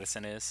turns out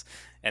Addison is,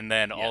 and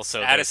then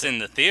also Addison,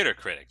 the theater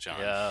critic, John.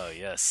 Oh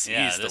yes,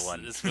 he's the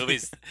one. This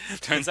movie's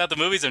turns out the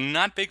movies are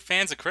not big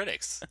fans of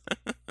critics.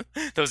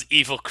 Those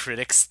evil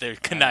critics, their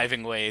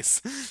conniving ways.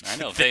 I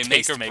know they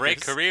make or break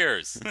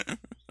careers.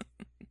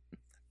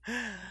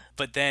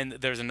 But then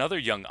there's another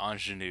young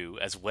ingenue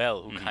as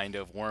well who kind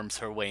of worms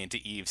her way into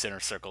Eve's inner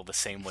circle the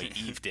same way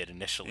Eve did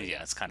initially.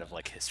 And it's kind of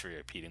like history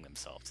repeating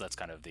themselves. That's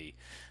kind of the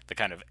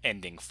kind of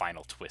ending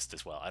final twist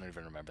as well. I don't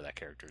even remember that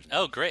character's name.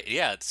 Oh, great.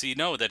 Yeah, so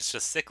that it's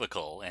just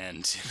cyclical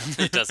and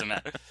it doesn't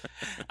matter.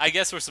 I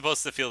guess we're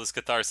supposed to feel this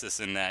catharsis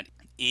in that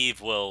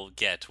Eve will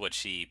get what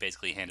she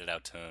basically handed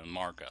out to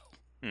Margot.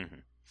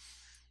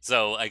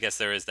 So I guess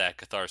there is that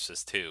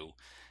catharsis too.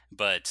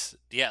 But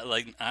yeah,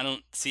 I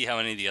don't see how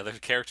any of the other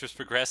characters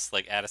progress.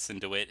 Like Addison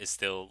DeWitt is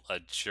still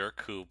a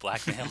jerk who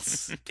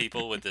blackmails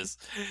people with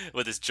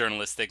this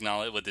journalistic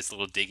knowledge, with this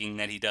little digging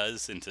that he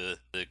does into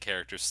the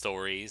characters'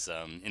 stories.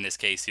 In this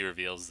case, he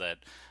reveals that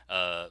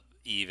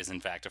Eve is in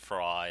fact a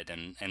fraud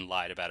and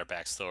lied about her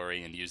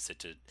backstory and used it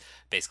to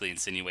basically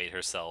insinuate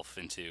herself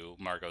into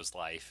Margot's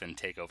life and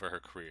take over her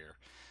career.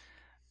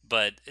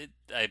 But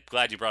I'm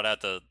glad you brought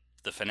out the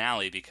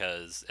finale,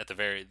 because at the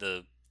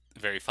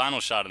very final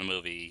shot of the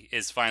movie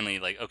is finally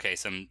like, okay,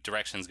 some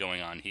direction's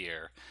going on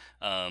here.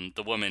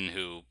 The woman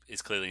who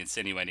is clearly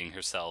insinuating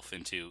herself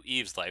into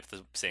Eve's life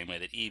the same way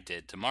that Eve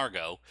did to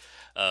Margot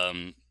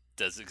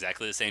does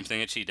exactly the same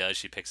thing that she does.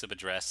 She picks up a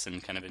dress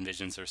and kind of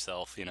envisions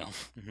herself,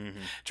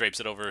 drapes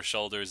it over her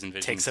shoulders,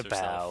 envisions takes a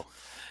herself. bow.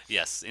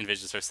 Yes,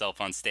 envisions herself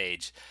on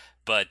stage.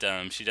 But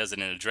she does it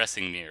in a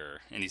dressing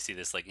mirror, and you see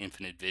this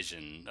infinite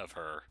vision of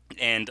her.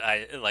 And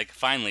I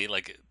finally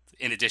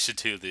in addition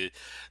to the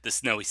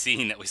snowy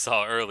scene that we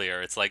saw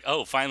earlier, it's like,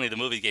 oh, finally the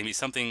movie gave me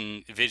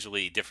something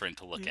visually different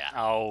to look at.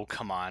 Oh,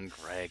 come on,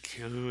 Greg.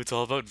 Ooh, it's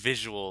all about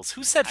visuals.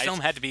 Who said film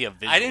had to be a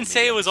visual I didn't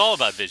say it was all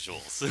about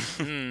visuals.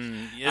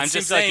 I'm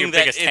just saying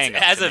that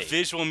as a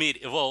visual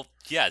medium. Well,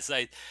 yes,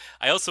 I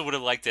also would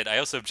have liked it. I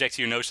also object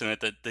to your notion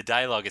that the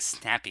dialogue is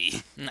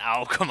snappy.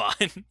 Oh, come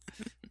on.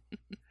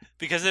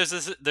 Because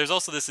there's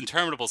also this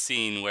interminable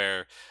scene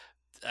where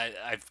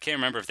I can't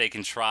remember if they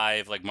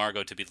contrive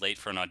Margot to be late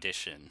for an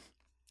audition.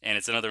 And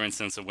it's another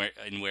instance of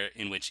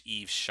in which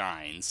Eve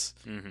shines,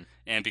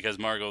 and because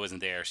Margot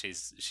isn't there,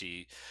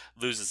 she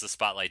loses the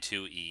spotlight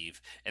to Eve,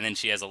 and then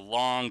she has a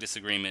long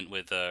disagreement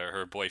with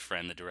her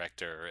boyfriend, the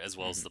director, as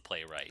well as the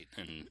playwright,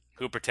 and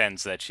who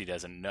pretends that she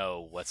doesn't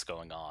know what's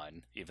going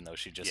on, even though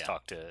she just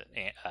talked to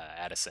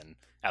Addison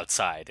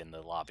outside in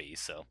the lobby.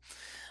 So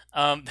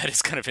that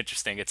is kind of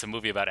interesting. It's a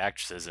movie about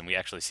actresses, and we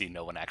actually see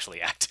no one actually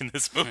act in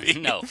this movie.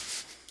 No,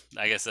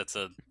 I guess that's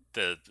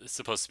it's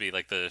supposed to be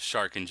like the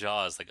shark in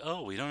Jaws,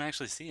 we don't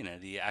actually see any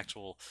of the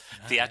actual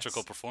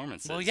theatrical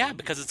performances. Well, yeah,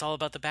 because it's all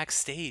about the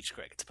backstage,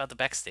 Greg. It's about the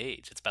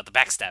backstage. It's about the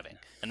backstabbing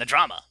and the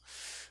drama.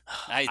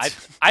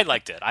 I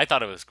liked it. I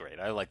thought it was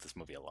great. I liked this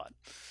movie a lot.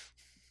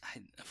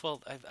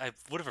 I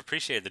would have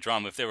appreciated the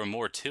drama if there were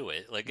more to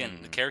it. Again,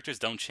 the characters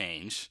don't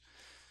change.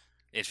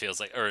 It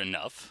feels like, or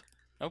enough.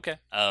 Okay.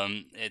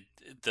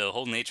 The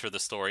whole nature of the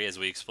story, as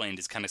we explained,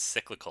 is kind of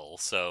cyclical.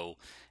 So,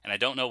 and I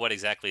don't know what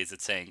exactly is it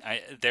saying.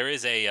 There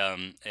is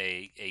a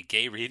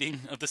gay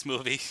reading of this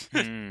movie.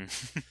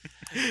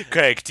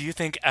 Greg, do you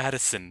think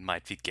Addison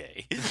might be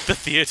gay? The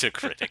theater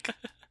critic.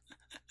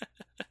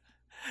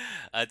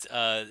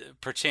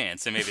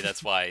 Perchance, and maybe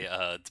that's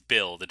why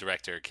Bill, the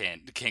director,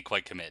 can't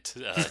quite commit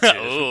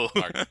to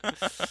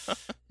Margot.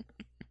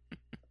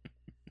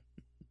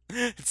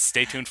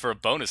 Stay tuned for a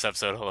bonus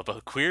episode all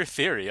about queer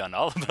theory on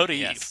All About Eve.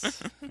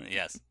 Yes,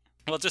 yes.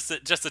 Well, just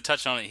to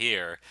touch on it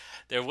here,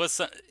 there was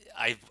some,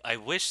 I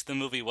wish the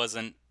movie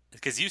wasn't,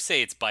 because you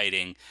say it's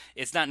biting.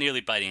 It's not nearly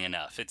biting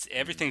enough. It's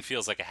everything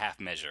feels like a half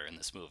measure in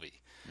this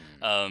movie.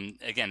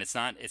 Again, it's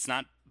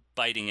not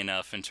biting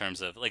enough in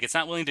terms of, like, it's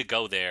not willing to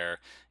go there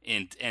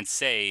and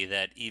say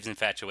that Eve's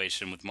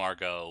infatuation with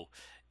Margot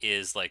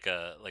is like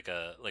a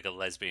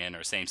lesbian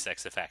or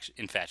same-sex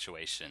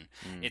infatuation.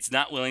 It's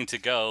not willing to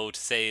go to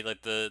say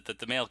that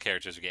the male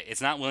characters are gay.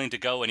 It's not willing to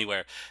go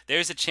anywhere.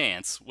 There's a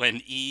chance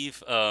when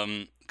Eve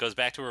goes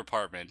back to her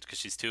apartment because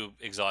she's too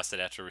exhausted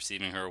after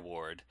receiving her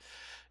award.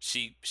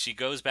 She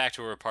goes back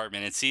to her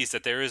apartment and sees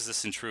that there is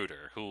this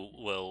intruder who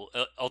will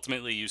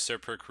ultimately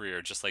usurp her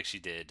career, just like she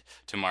did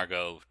to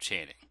Margot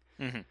Channing.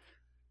 Mm-hmm.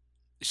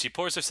 She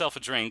pours herself a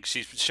drink.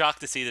 She's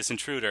shocked to see this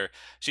intruder.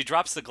 She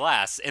drops the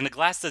glass, and the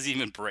glass doesn't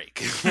even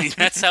break. I mean,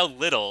 that's how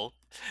little.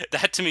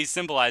 That to me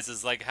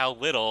symbolizes like how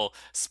little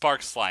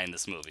sparks fly in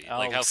this movie.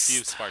 Like how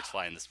few sparks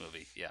fly in this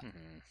movie. Yeah.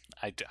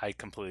 I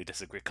completely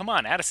disagree. Come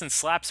on, Addison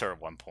slaps her at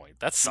one point.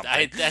 That's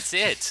something. That's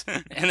it.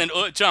 And then,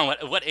 John,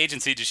 what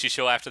agency does she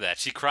show after that?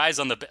 She cries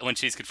on the when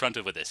she's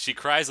confronted with this. She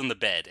cries on the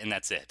bed, and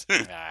that's it.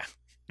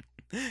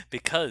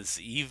 Because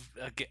Eve,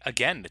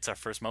 again, it's our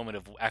first moment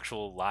of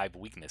actual live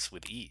weakness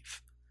with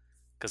Eve.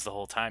 Because the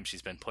whole time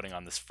she's been putting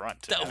on this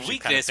front. The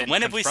weakness. Kind of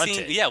when have we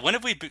seen? Yeah, when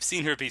have we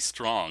seen her be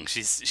strong?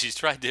 She's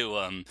tried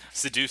to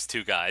seduce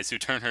two guys who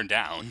turn her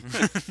down.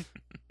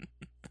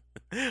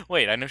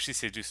 Wait, I know she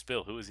seduced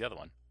Bill. Who was the other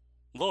one?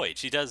 Lloyd.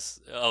 She does.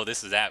 Oh,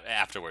 this is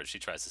afterwards. She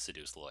tries to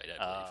seduce Lloyd,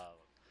 I believe.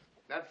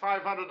 That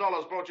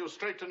 $500 brought you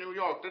straight to New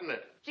York, didn't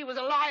it? She was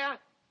a liar.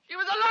 She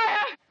was a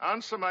liar.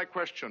 Answer my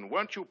question.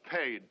 Weren't you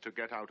paid to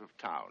get out of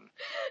town?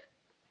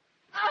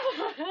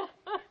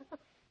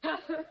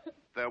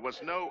 There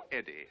was no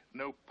Eddie,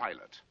 no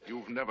pilot.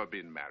 You've never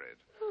been married.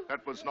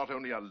 That was not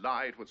only a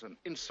lie, it was an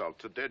insult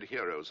to dead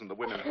heroes and the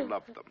women who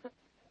loved them.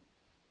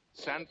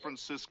 San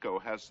Francisco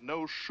has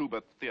no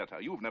Schubert Theater.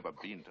 You've never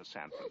been to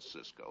San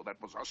Francisco. That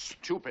was a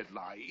stupid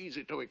lie,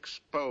 easy to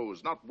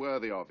expose, not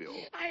worthy of you.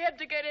 I had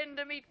to get in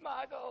to meet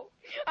Margot.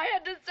 I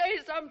had to say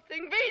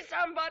something, be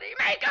somebody,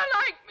 make her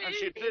like me. And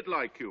she did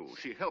like you.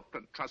 She helped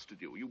and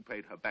trusted you. You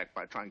paid her back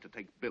by trying to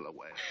take Bill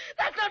away.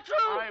 That's not true.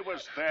 I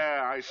was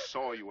there. I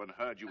saw you and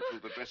heard you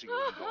through the dressing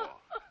room door.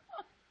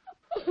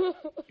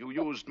 You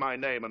used my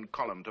name and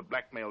column to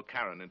blackmail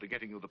Karen into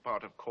getting you the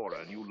part of Cora,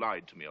 and you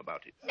lied to me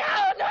about it. No!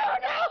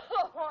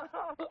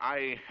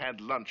 I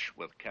had lunch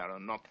with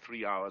Karen not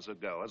 3 hours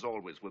ago, as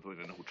always with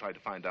women who try to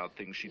find out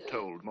things she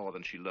told more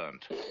than she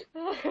learned.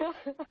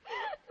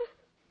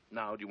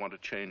 Now, do you want to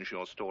change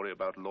your story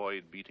about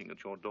Lloyd beating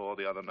at your door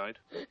the other night?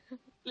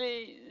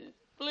 Please.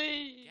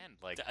 Again,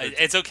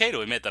 it's okay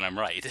to admit that I'm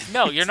right.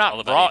 No, you're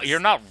not wrong. You're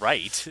not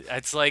right.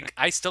 It's like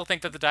I still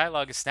think that the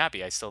dialogue is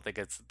snappy. I still think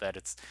it's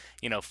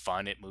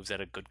fun. It moves at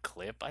a good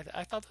clip.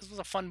 I thought this was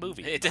a fun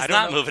movie. It does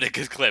not move at a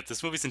good clip.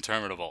 This movie's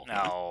interminable.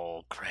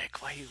 No, Craig,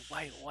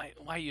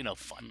 why you know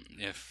fun?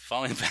 Yeah,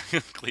 falling back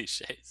on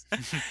cliches.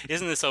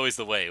 Isn't this always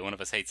the way? One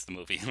of us hates the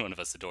movie and one of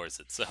us adores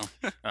it. So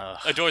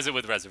adores it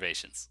with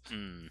reservations.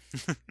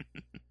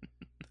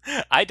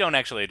 I don't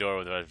actually adore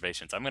with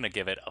reservations. I'm going to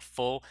give it a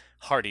full,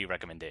 hearty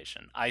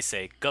recommendation. I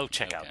say go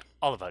check out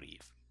All About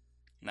Eve.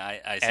 I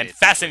say and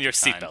fasten your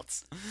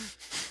seatbelts.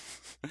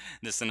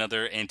 This is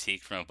another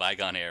antique from a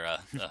bygone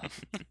era.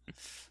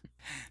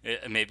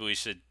 Maybe we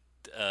should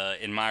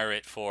admire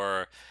it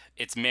for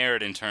its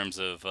merit in terms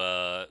of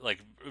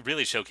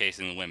really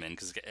showcasing the women,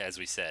 because as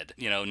we said,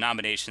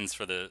 nominations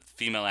for the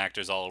female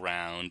actors all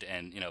around,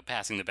 and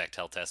passing the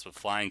Bechdel test with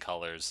flying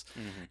colors,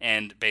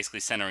 and basically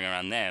centering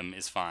around them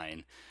is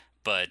fine.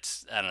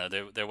 But I don't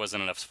know, there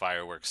wasn't enough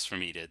fireworks for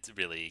me to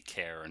really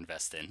care or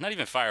invest in. Not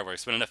even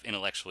fireworks, but enough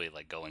intellectually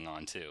going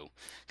on too.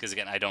 Because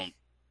again, I don't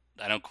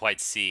quite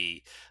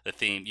see the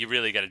theme. You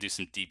really got to do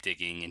some deep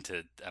digging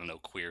into,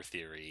 queer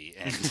theory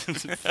and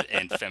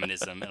and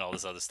feminism and all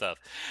this other stuff.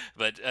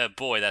 But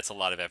boy, that's a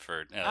lot of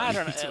effort. I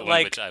don't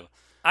know.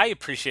 I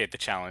appreciate the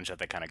challenge that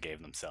they kind of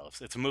gave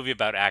themselves. It's a movie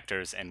about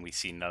actors, and we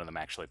see none of them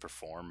actually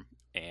perform.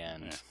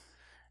 And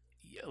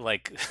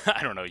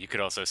I don't know. You could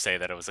also say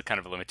that it was a kind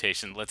of a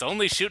limitation. Let's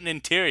only shoot in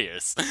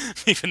interiors,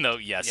 even though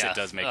it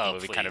does make the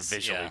movie kind of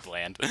visually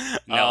bland.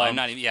 No, I'm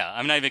not even.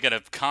 I'm not even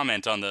gonna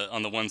comment on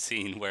the one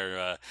scene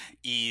where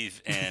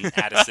Eve and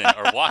Addison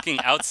are walking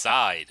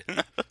outside.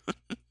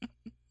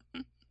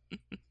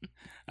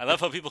 I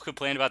love how people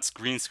complain about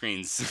green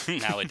screens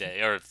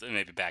nowadays, or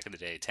maybe back in the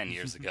day, 10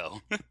 years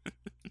ago.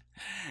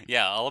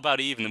 Yeah, All About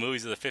Eve in the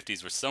movies of the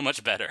 50s were so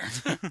much better.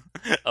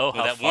 Oh,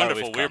 how that far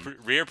wonderful we've come.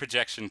 rear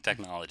projection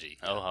technology.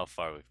 Oh, how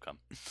far we've come.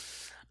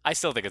 I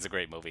still think it's a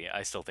great movie.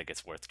 I still think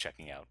it's worth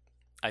checking out.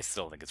 I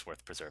still think it's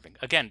worth preserving.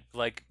 Again,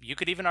 you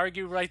could even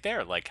argue right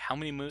there, how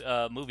many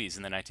movies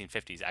in the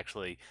 1950s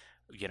actually,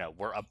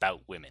 were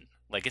about women?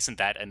 Isn't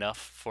that enough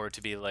for it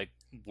to be,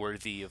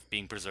 worthy of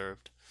being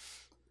preserved?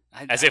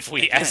 I- As I- if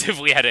we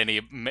again, had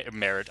any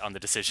merit on the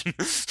decision.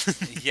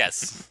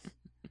 Yes.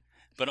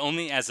 But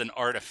only as an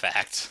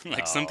artifact,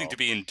 like something Oh. to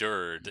be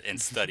endured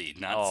and studied,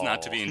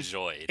 not to be Oh.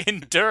 enjoyed.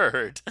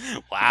 Endured.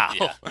 Wow.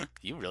 Yeah.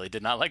 You really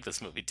did not like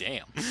this movie.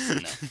 Damn.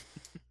 No.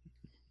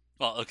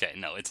 Well, okay,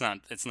 no, it's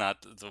not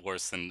the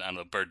worse than, I don't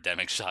know,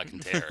 Birdemic Shock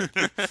and Terror.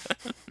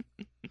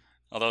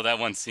 Although that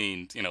one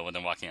scene, when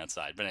they're walking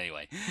outside. But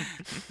anyway,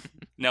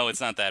 no,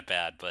 it's not that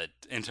bad. But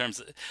in terms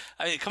of,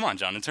 come on,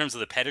 John, in terms of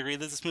the pedigree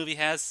that this movie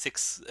has,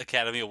 6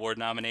 Academy Award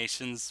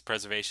nominations,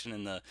 preservation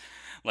in the,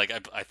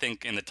 I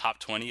think in the top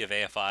 20 of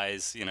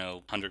AFI's,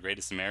 100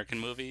 Greatest American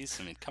Movies.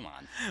 I mean, come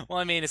on. Well,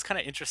 I mean, it's kind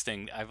of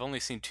interesting. I've only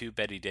seen 2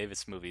 Betty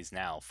Davis movies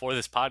now for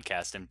this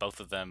podcast, and both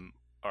of them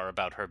are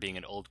about her being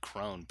an old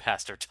crone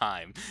past her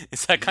time.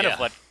 Is that kind of Yeah.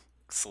 what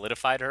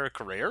solidified her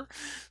career?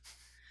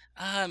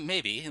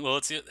 Maybe. Well,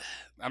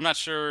 I'm not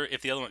sure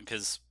if the other one,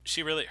 because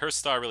her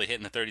star really hit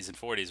in the 30s and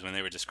 40s when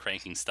they were just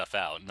cranking stuff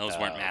out, and those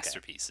weren't okay.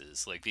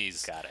 masterpieces. Like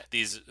these, Got it.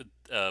 These,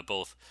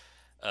 both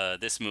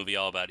this movie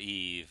All About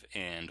Eve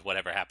and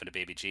Whatever Happened to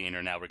Baby Jean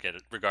are now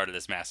regarded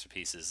as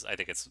masterpieces. I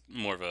think it's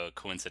more of a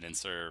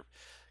coincidence or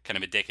kind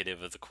of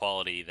indicative of the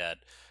quality that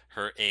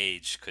her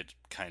age could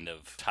kind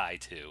of tie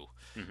to,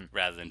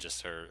 rather than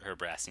just her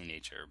brassy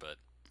nature. But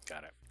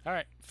Got it. All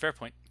right. Fair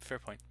point. Fair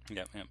point.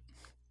 yep.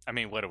 I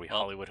mean, what are we, Well-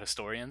 Hollywood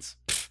historians?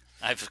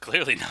 I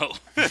clearly know.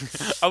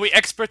 Are we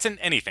experts in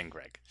anything,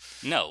 Greg?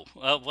 No.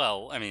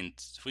 Well, I mean,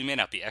 we may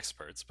not be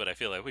experts, but I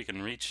feel like we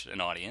can reach an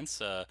audience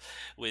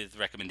with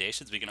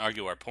recommendations. We can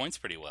argue our points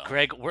pretty well.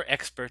 Greg, we're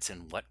experts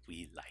in what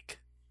we like.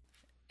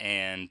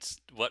 And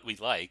what we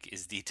like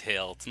is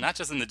detailed, not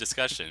just in the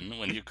discussion,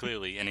 when you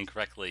clearly and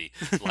incorrectly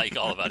like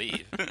All About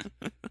Eve,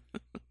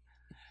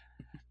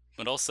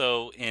 but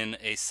also in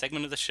a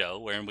segment of the show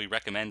wherein we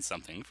recommend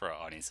something for our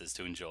audiences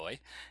to enjoy,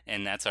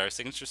 and that's our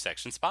signature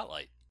section,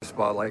 Spotlight.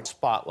 Spotlight.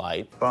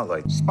 Spotlight.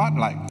 Spotlight.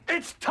 Spotlight.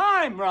 It's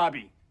time,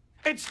 Robbie.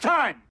 It's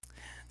time.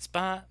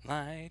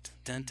 Spotlight.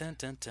 Dun, dun,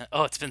 dun, dun.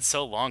 Oh, it's been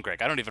so long,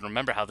 Greg. I don't even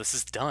remember how this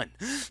is done.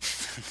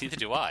 Neither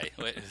do I.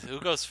 Wait, who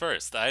goes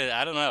first?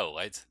 I don't know.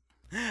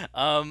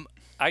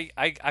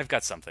 I've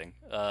got something.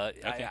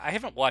 Okay. I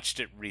haven't watched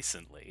it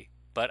recently,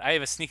 but I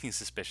have a sneaking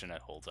suspicion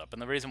it holds up.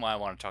 And the reason why I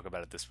want to talk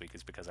about it this week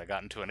is because I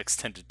got into an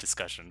extended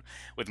discussion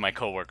with my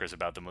coworkers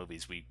about the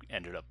movies we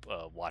ended up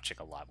watching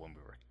a lot when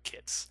we were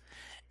kids.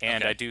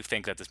 And Okay. I do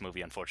think that this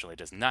movie, unfortunately,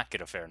 does not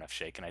get a fair enough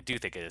shake, and I do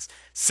think it is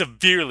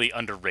severely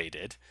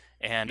underrated.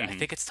 And I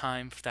think it's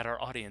time that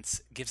our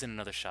audience gives it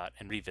another shot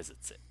and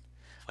revisits it.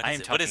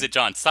 What is it,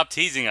 John? Stop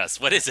teasing us.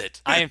 What is it?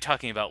 I am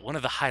talking about one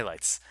of the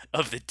highlights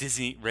of the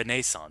Disney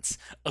Renaissance,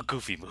 a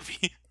Goofy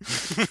movie.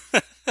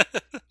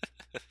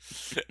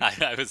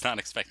 I was not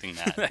expecting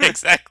that.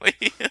 Exactly.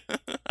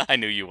 I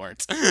knew you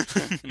weren't.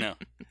 No.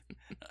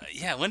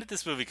 Yeah, when did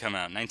this movie come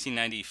out?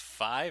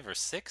 1995 or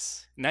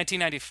 6?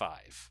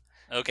 1995.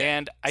 Okay.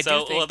 And I so,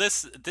 do think... well,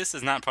 this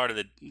is not part of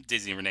the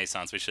Disney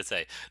Renaissance, we should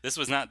say. This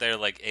was not their,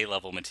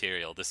 A-level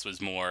material. This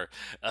was more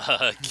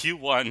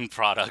Q1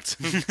 product,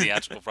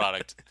 theatrical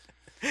product.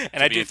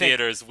 And I do in think...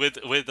 theaters with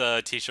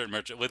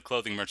t-shirt with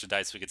clothing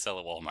merchandise we could sell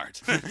at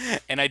Walmart.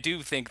 And I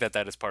do think that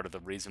is part of the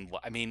reason why.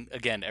 I mean,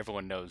 again,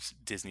 everyone knows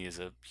Disney is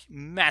a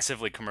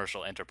massively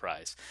commercial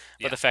enterprise.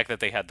 But Yeah. the fact that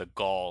they had the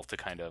gall to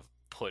kind of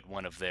put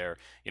one of their,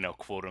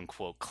 quote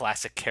unquote,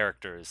 classic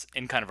characters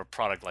in kind of a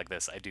product like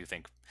this, I do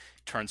think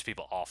turns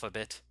people off a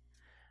bit.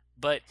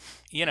 But,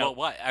 Well,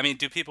 why? I mean,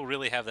 do people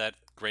really have that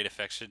great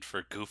affection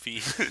for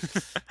Goofy?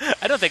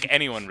 I don't think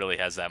anyone really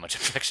has that much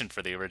affection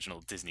for the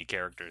original Disney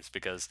characters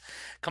because,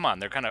 come on,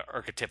 they're kind of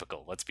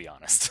archetypical, let's be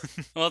honest.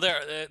 Well,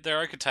 they're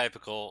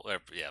archetypical,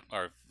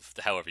 or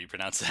however you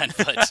pronounce that,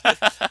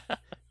 but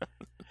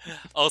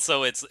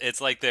also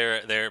it's like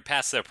they're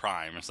past their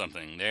prime or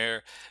something.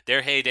 Their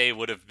heyday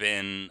would have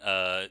been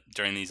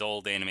during these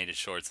old animated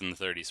shorts in the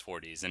 30s,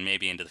 40s, and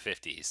maybe into the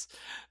 50s,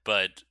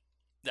 but.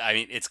 I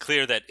mean, it's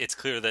clear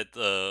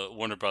that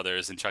Warner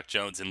Brothers and Chuck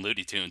Jones and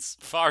Looney Tunes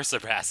far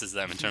surpasses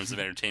them in terms of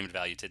entertainment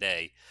value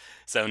today.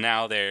 So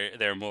now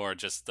they're more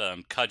just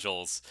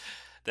cudgels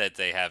that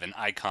they have in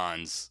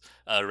icons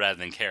rather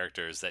than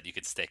characters that you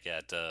could stick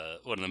at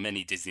one of the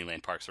many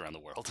Disneyland parks around the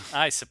world.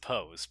 I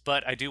suppose.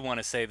 But I do want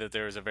to say that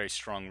there is a very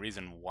strong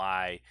reason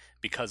why,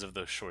 because of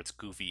those shorts,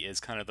 Goofy is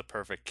kind of the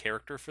perfect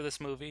character for this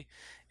movie,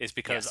 is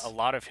because Yes. a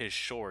lot of his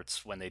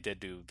shorts, when they did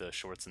do the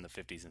shorts in the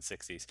 50s and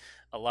 60s,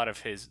 a lot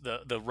of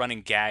the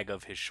running gag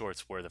of his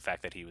shorts were the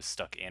fact that he was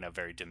stuck in a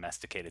very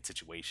domesticated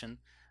situation,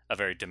 a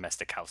very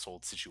domestic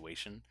household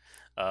situation.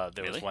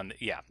 There was Really? one,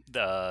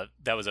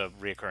 that was a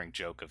reoccurring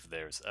joke of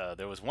theirs.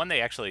 There was one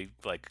they actually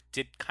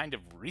did kind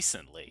of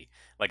recently,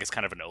 it's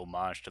kind of an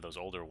homage to those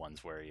older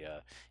ones where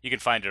you can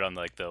find it on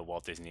the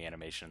Walt Disney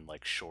Animation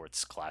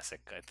shorts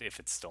classic. If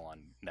it's still on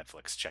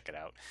Netflix, check it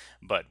out.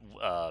 But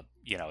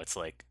it's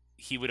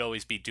he would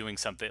always be doing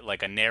something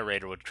like a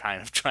narrator would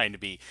trying to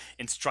be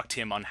instruct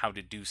him on how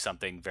to do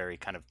something very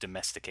kind of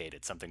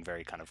domesticated, something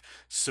very kind of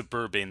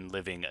suburban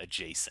living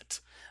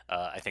adjacent.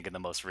 I think in the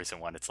most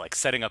recent one, it's like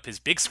setting up his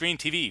big screen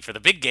TV for the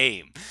big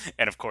game,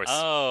 and of course,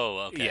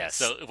 okay.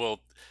 Yes.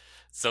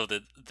 So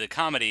the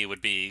comedy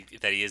would be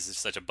that he is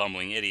such a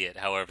bumbling idiot.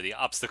 However, the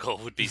obstacle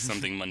would be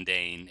something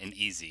mundane and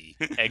easy.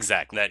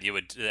 Exactly.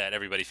 that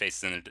everybody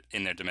faces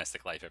in their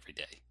domestic life every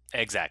day.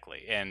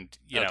 Exactly. And,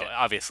 you know,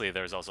 obviously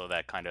there's also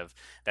that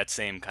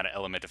same kind of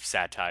element of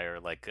satire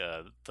like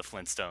the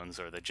Flintstones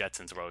or the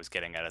Jetsons were always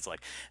getting at. It's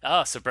like,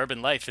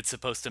 suburban life, it's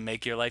supposed to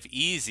make your life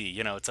easy.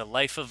 You know, it's a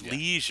life of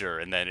leisure.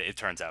 And then it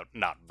turns out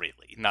not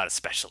really, not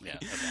especially. Yeah,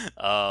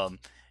 okay.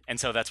 And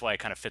so that's why it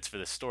kind of fits for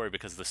this story,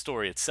 because the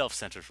story itself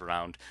centers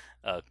around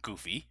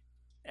Goofy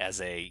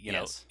as a,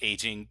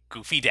 aging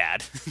goofy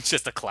dad.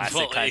 Just a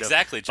classic kind of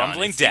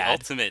bumbling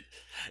dad.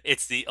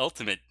 It's the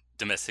ultimate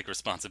domestic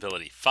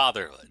responsibility,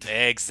 fatherhood.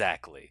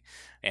 Exactly.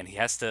 And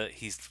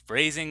he's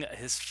raising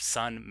his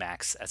son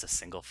Max as a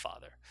single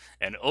father.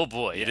 And oh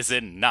boy, it is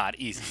not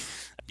easy.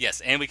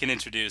 Yes, and we can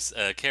introduce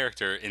a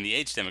character in the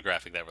age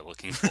demographic that we're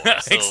looking for.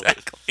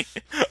 Exactly.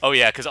 Oh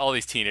yeah, because all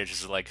these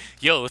teenagers are like,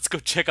 yo, let's go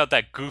check out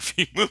that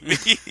Goofy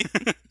movie.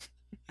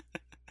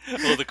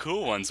 Well, the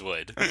cool ones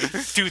would.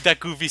 Dude, that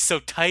Goofy's so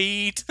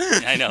tight.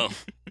 I know.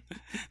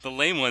 The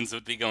lame ones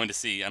would be going to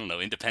see, I don't know,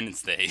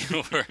 Independence Day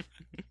or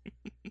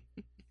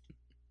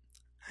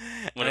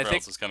whatever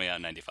else was coming out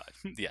in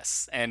 95.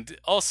 Yes, and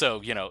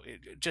also,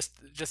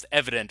 just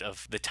evident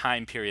of the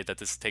time period that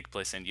this takes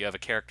place in, you have a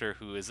character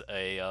who is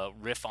a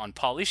riff on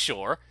Pauly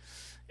Shore,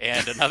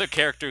 and another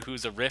character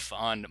who's a riff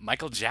on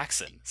Michael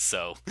Jackson.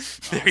 So,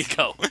 there you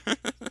go.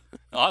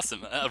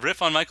 Awesome. A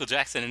riff on Michael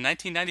Jackson in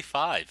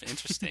 1995.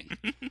 Interesting.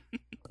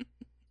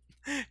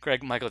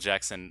 Greg, Michael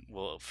Jackson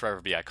will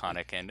forever be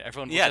iconic, and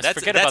everyone will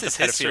forget about his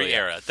the history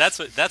era. That's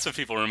what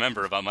people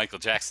remember about Michael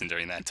Jackson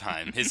during that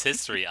time. His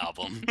history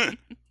album.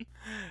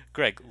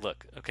 Greg,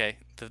 look, okay,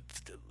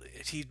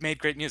 he made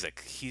great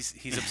music. He's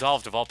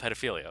absolved of all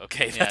pedophilia.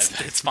 Okay,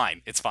 it's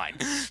fine. It's fine.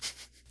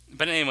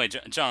 But anyway,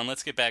 John,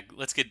 let's get back.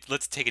 Let's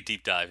take a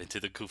deep dive into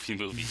the Goofy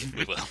movie, if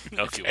we will.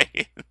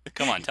 Okay.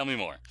 Come on, tell me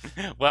more.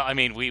 Well, I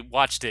mean, we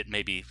watched it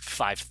maybe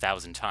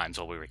 5,000 times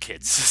while we were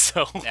kids,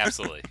 so...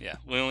 Absolutely, yeah.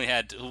 We only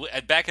had...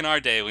 Back in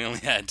our day, we only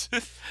had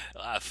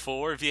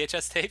 4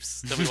 VHS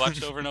tapes that we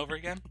watched over and over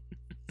again.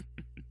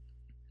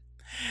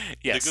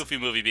 Yes. The Goofy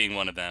movie being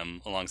one of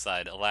them,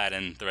 alongside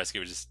Aladdin, The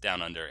Rescuers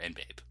Down Under, and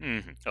Babe.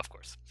 Mm-hmm, of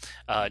course.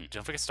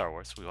 Don't forget Star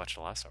Wars. We watched a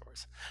lot of Star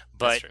Wars.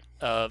 But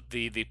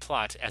the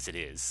plot, as it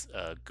is,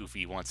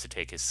 Goofy wants to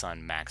take his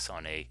son Max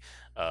on a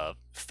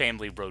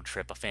family road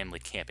trip, a family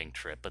camping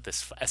trip, but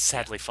this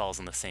sadly falls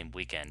on the same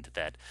weekend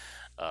that...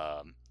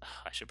 I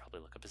should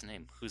probably look up his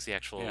name. Who's the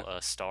actual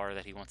star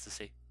that he wants to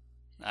see?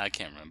 I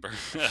can't remember.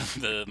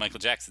 The Michael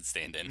Jackson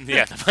stand-in.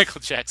 Yeah, the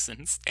Michael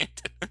Jackson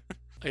stand-in.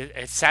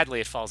 Sadly,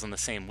 it falls on the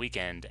same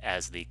weekend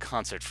as the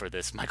concert for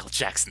this Michael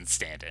Jackson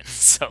stand-in.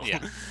 So,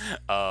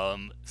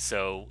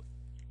 so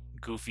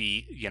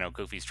Goofy,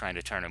 Goofy's trying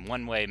to turn him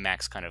one way.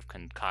 Max kind of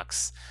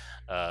concocts,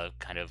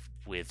 kind of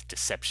with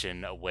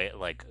deception, a way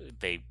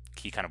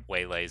he kind of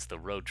waylays the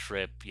road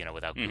trip,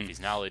 without Goofy's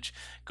knowledge.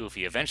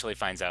 Goofy eventually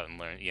finds out and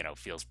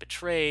feels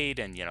betrayed,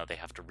 and they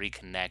have to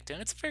reconnect.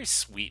 And it's a very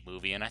sweet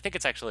movie. And I think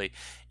it's actually,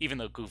 even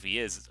though Goofy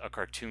is a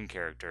cartoon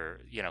character,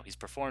 he's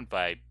performed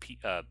by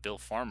Bill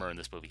Farmer in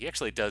this movie. He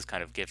actually does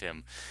kind of give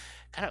him,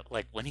 kind of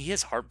like when he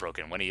is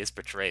heartbroken, when he is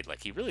betrayed,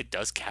 like he really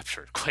does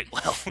capture it quite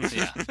well.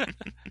 Yeah.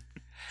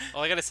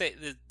 Well, I gotta say,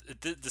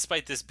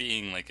 despite this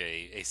being like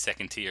a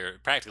second tier,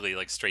 practically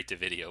like straight to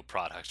video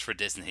product for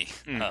Disney,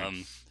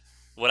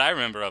 what I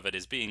remember of it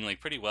is being like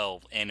pretty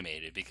well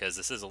animated, because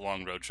this is a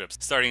long road trip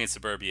starting in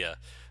suburbia,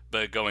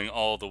 but going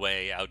all the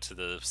way out to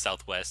the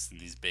southwest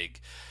and these big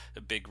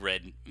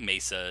red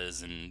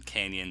mesas and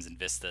canyons and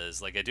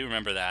vistas. Like I do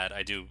remember that.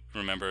 I do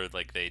remember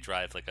like they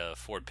drive like a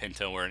Ford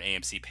Pinto or an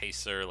AMC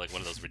Pacer, like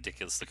one of those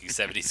ridiculous looking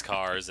 70s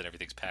cars, and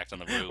everything's packed on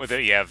the roof. With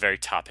very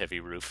top heavy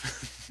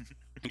roof.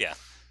 Yeah.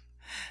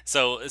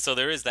 So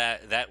there is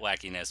that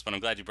wackiness, but I'm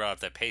glad you brought up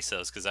that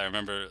Pesos, because I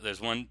remember there's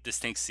one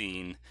distinct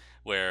scene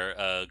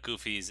where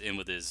Goofy's in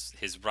with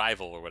his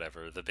rival or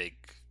whatever, the big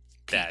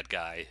bad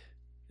guy.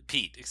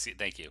 Pete,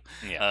 thank you.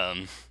 Yeah.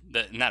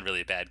 Not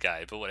really a bad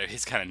guy, but whatever,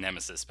 his kind of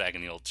nemesis back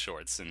in the old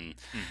shorts,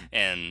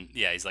 and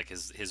yeah, he's like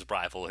his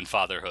rival in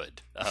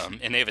fatherhood.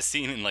 And they have a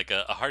scene in like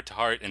a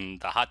heart-to-heart in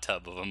the hot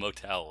tub of a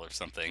motel or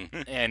something.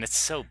 And it's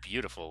so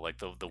beautiful, like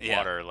the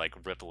water like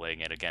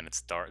rippling, and again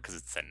it's dark because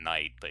it's at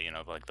night, but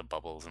like the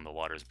bubbles and the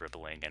water's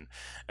rippling, and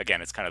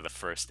again it's kind of the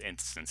first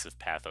instance of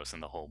pathos in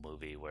the whole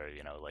movie where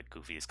like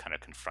Goofy is kind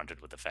of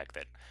confronted with the fact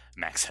that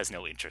Max has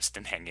no interest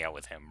in hanging out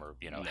with him or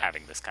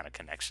having this kind of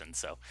connection.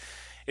 So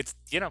it's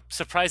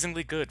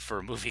surprisingly good for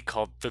a movie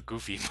called The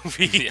Goofy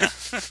Movie. Yeah.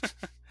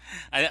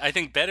 I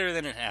think better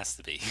than it has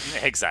to be.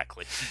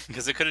 Exactly.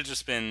 Because it could have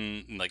just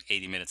been like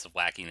 80 minutes of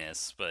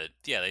wackiness, but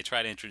yeah, they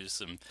try to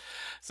introduce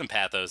some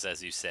pathos,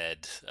 as you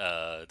said.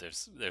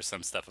 There's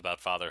some stuff about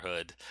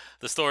fatherhood.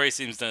 The story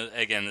seems to,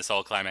 again, this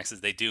all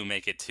climaxes. They do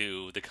make it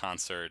to the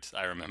concert,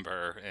 I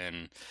remember,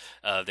 and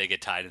they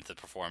get tied into the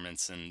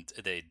performance, and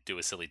they do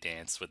a silly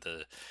dance with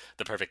the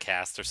perfect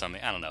cast or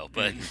something. I don't know,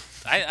 but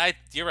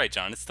you're right,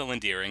 John. It's still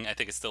endearing. I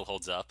think it still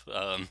holds up.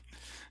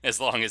 As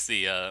long as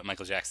the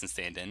Michael Jackson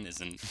stand-in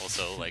isn't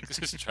also like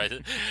just try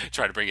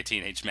to bring a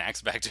teenage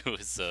Max back to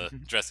his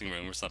dressing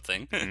room or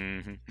something,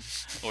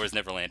 or his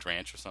Neverland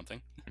Ranch or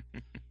something.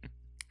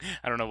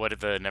 I don't know what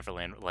the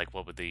Neverland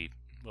what would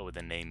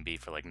the name be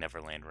for like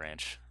Neverland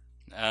Ranch?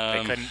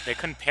 They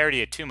couldn't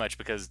parody it too much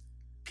because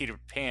Peter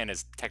Pan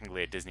is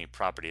technically a Disney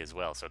property as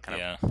well, so it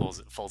kind of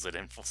folds it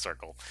in full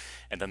circle,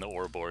 and then the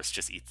Ouroboros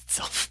just eats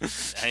itself.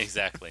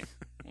 Exactly.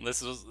 Well,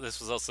 this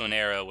was also an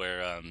era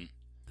where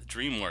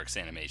DreamWorks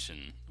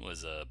Animation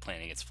was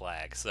planting its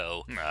flag,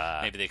 so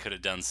maybe they could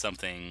have done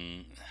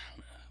something,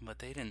 but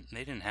they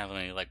didn't have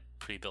any like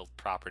pre-built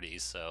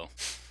properties, so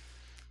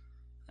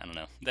I don't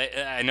know.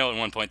 I know at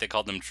one point they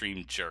called them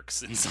Dream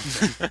Jerks in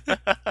something.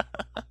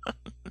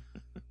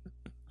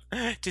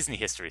 Disney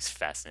history is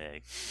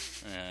fascinating.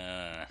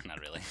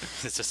 Not really.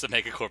 It's just a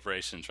mega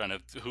corporation trying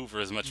to hoover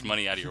as much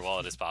money out of your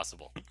wallet as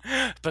possible.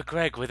 But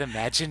Greg, with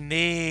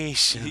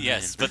imagination.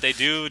 Yes, but they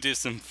do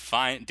some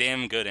fine,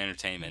 damn good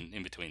entertainment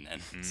in between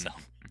then. So,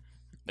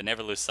 but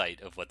never lose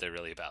sight of what they're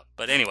really about.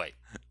 But anyway,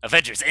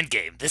 Avengers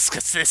Endgame this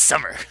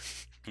summer.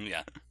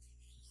 Yeah.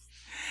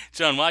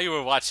 John, while you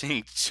were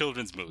watching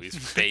children's movies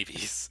for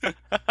babies,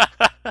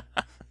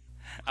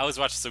 I was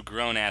watching some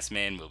grown-ass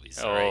man movies.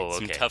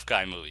 Some tough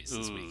guy movies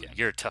this weekend.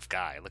 You're a tough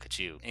guy. Look at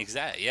you.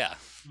 Exactly, yeah.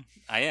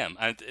 I am.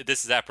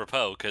 This is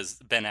apropos because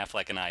Ben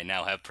Affleck and I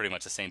now have pretty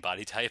much the same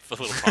body type, a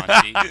little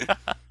paunchy.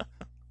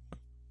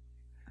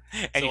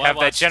 And so you have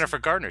that Jennifer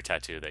Gardner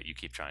tattoo that you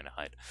keep trying to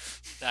hide.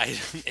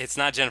 It's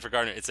not Jennifer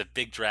Gardner. It's a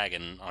big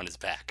dragon on his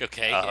back,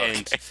 okay? Okay.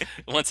 And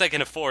once I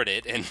can afford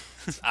it, and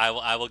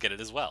I will get it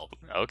as well.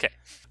 Okay.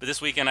 But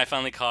this weekend I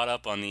finally caught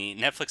up on the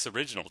Netflix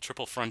original,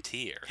 Triple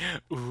Frontier.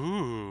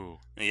 Ooh.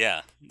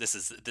 Yeah, this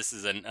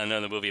is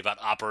another movie about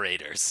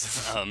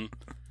operators.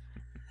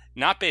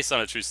 Not based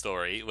on a true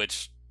story,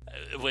 which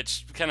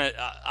kind of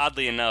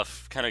oddly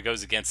enough kind of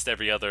goes against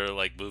every other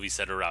like movie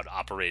set around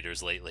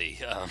operators lately.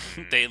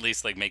 They at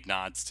least like make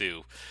nods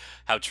to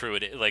how true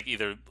it is. Like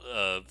either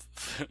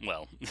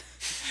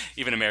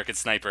even American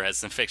Sniper has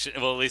some fiction.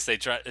 Well, at least they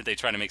try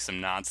to make some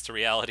nods to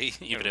reality,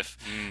 even if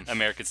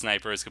American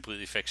Sniper is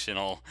completely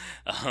fictional,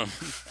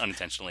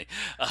 unintentionally.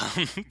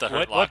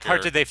 What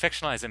part did they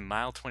fictionalize in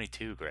Mile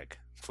 22, Greg?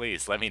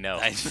 Please let me know.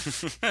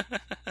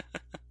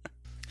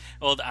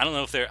 Well, I don't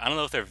know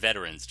if they're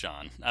veterans,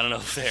 John. I don't know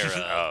if they're.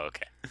 Oh,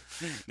 okay.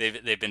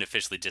 They've been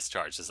officially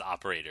discharged as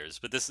operators,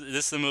 but this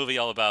is a movie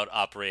all about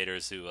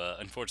operators who,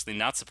 unfortunately,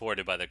 not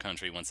supported by their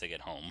country once they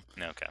get home.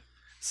 Okay.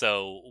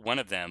 So one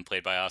of them,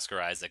 played by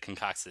Oscar Isaac,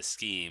 concocts this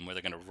scheme where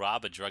they're going to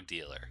rob a drug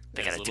dealer.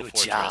 They got to do a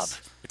job.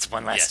 It's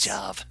one last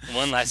job.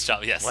 One last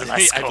job. Yes. One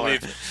last score.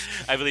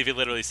 I believe he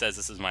literally says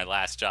this is my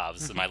last job.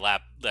 This is my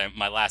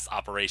last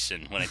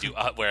operation where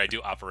I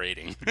do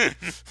operating.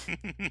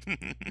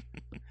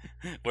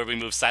 Where we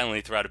move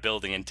silently throughout a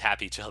building and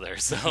tap each other.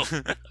 So,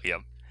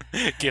 yep.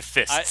 Give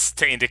fists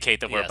to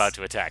indicate that we're about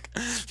to attack.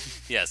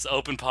 Yes,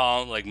 open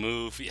palm, like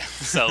move. Yeah.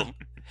 So,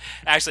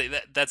 actually,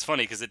 that's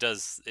funny because it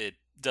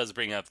does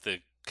bring up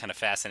the kind of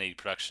fascinating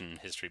production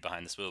history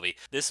behind this movie.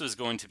 This was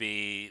going to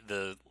be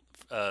the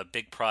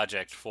big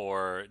project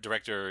for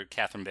director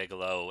Catherine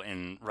Bigelow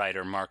and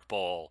writer Mark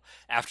Boal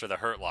after The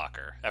Hurt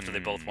Locker. After they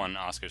both won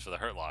Oscars for The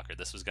Hurt Locker,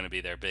 this was going to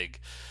be their big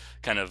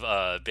kind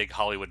of big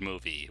Hollywood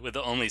movie with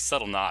only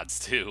subtle nods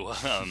to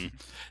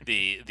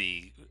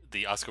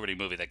the Oscar-winning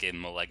movie that gave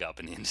them a leg up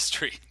in the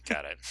industry.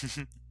 Got it.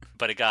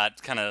 But it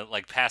got kind of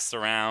like passed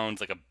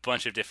around. Like a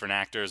bunch of different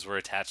actors were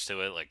attached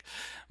to it, like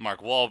Mark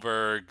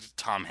Wahlberg,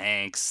 Tom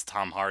Hanks,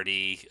 Tom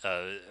Hardy,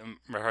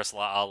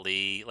 Mahershala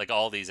Ali. Like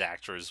all these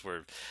actors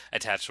were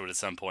attached to it at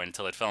some point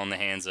until it fell in the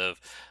hands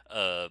of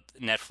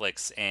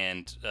Netflix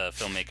and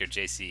filmmaker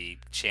J.C.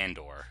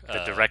 Chandor,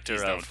 the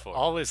director of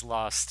All Is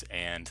Lost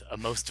and A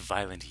Most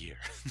Violent Year.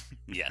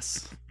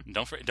 Yes.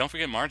 Don't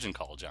forget Margin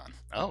Call, John.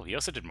 Oh, he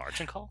also did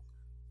Margin Call?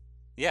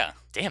 Yeah.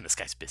 Damn, this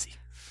guy's busy.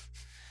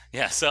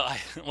 Yeah, so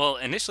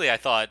initially I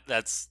thought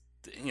that's,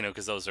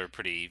 because those are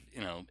pretty,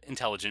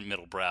 intelligent,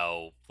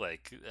 middle-brow,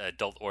 like,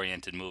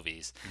 adult-oriented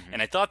movies. Mm-hmm.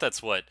 And I thought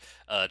that's what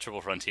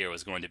Triple Frontier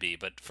was going to be.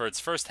 But for its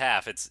first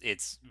half,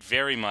 it's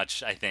very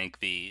much, I think,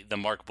 the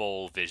Mark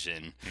Boal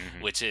vision,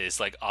 which is,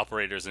 like,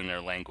 operators in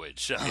their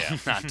language. Yeah.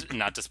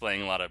 not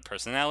displaying a lot of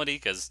personality,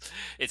 because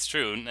it's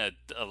true,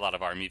 a lot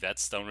of Army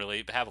vets don't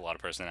really have a lot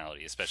of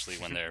personality, especially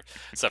when they're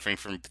suffering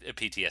from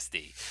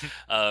PTSD.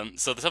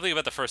 So something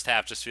about the first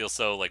half just feels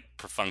so, like,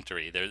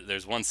 perfunctory.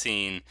 There's one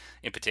scene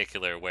in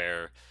particular where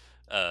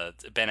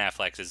Ben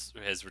Affleck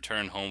has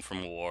returned home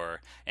from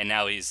war, and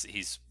now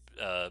he's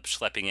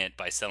schlepping it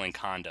by selling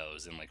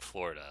condos in like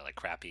Florida, like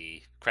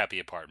crappy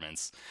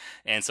apartments.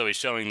 And so he's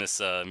showing this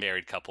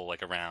married couple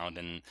like around,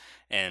 and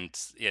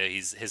yeah,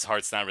 his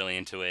heart's not really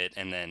into it.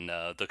 And then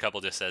the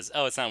couple just says,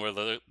 "Oh, it's not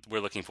what we're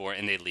looking for,"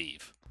 and they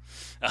leave.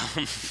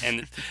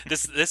 And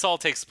this all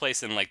takes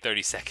place in like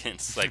 30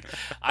 seconds. Like,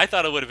 I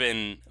thought it would have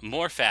been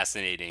more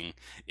fascinating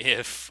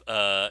if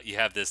you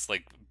have this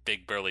like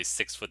big burly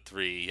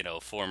 6'3", you know,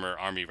 former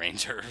Army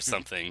Ranger or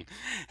something,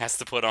 has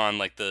to put on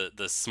like the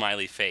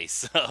smiley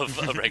face of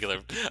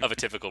a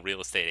typical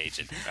real estate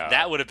agent.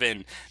 That would have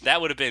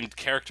been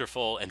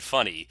characterful and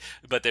funny.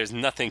 But there's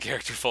nothing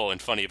characterful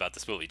and funny about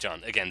this movie,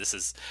 John. Again, this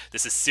is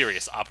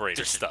serious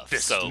operator stuff.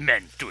 This is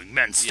men doing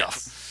men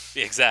stuff.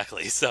 Yes,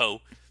 exactly.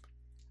 So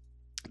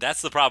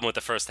that's the problem with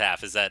the first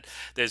half, is that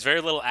there's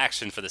very little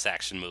action for this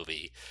action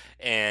movie,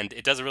 and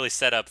it doesn't really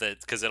set up that,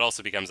 because it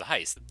also becomes a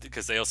heist,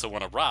 because they also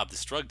want to rob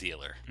this drug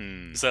dealer.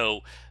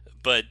 So,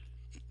 but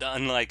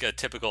unlike a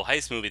typical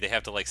heist movie, they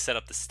have to like set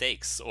up the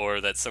stakes,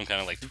 or that some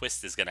kind of like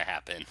twist is going to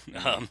happen.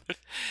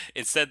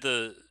 Instead,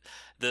 the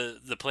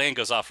plan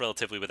goes off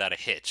relatively without a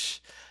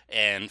hitch.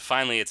 And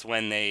finally, it's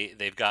when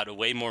they've got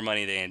way more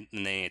money than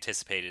they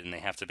anticipated, and they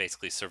have to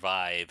basically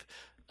survive,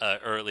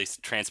 or at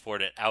least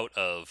transport it out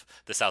of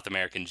the South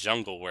American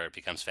jungle, where it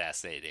becomes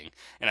fascinating.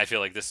 And I feel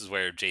like this is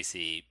where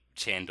J.C.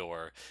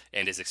 Chandor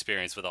and his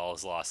experience with all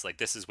his loss, like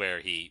this is where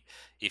he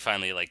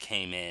finally like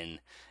came in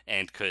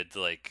and could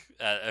like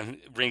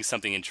bring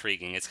something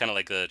intriguing. It's kind of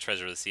like the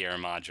Treasure of the Sierra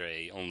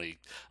Madre, only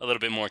a little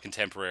bit more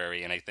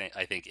contemporary, and I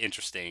think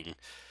interesting.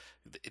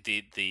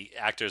 The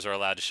actors are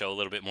allowed to show a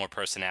little bit more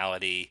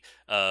personality.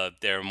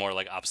 There are more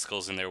like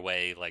obstacles in their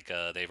way, like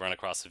they run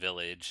across a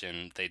village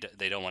and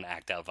they don't want to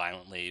act out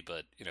violently,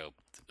 but you know,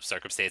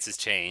 circumstances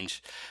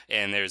change,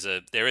 and there is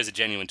a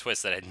genuine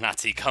twist that I did not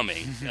see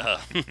coming.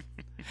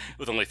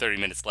 With only 30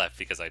 minutes left,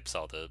 because I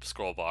saw the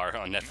scroll bar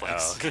on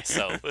Netflix.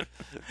 Oh,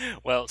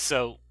 okay.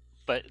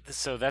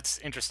 So that's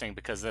interesting,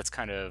 because that's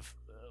kind of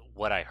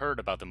what I heard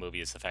about the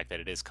movie, is the fact that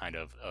it is kind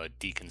of a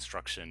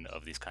deconstruction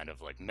of these kind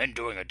of like men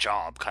doing a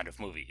job kind of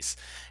movies.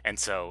 And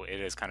so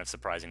it is kind of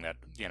surprising that,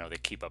 you know, they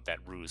keep up that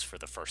ruse for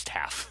the first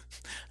half,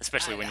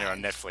 especially when you're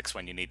on Netflix,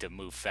 when you need to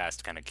move fast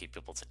to kind of keep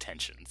people's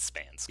attention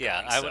spans going.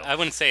 Yeah, I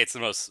wouldn't say it's the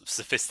most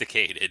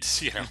sophisticated,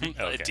 you know,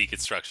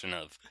 deconstruction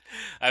of.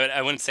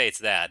 I wouldn't say it's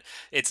that.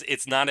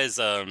 It's not as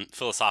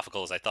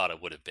philosophical as I thought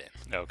it would have been.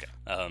 Okay.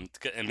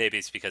 And maybe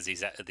it's because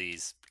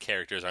these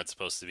characters aren't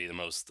supposed to be the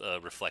most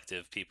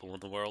reflective people in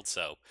the world.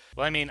 So,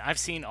 well, I mean, I've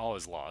seen All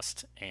Is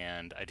Lost,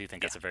 and I do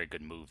think that's a very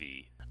good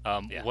movie.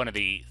 One of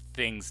the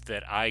things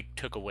that I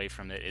took away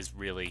from it is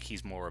really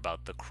he's more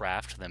about the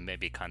craft than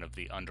maybe kind of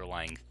the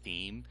underlying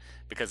theme,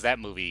 because that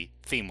movie,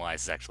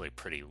 theme-wise, is actually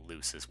pretty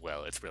loose as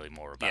well. It's really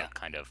more about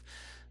kind of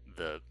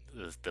the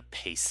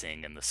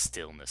pacing and the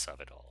stillness of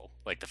it all.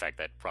 Like the fact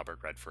that Robert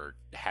Redford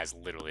has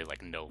literally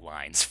like no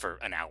lines for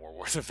an hour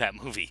worth of that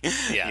movie.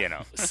 You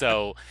know.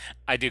 So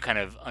I do kind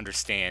of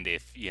understand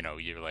if, you know,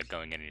 you're like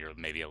going in and you're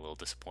maybe a little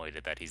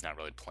disappointed that he's not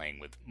really playing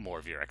with more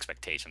of your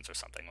expectations or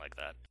something like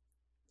that.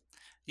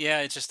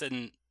 Yeah, it just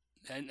didn't.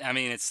 I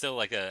mean, it's still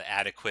like a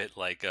adequate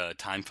like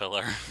time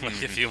filler.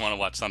 Like if you want to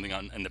watch something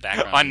in the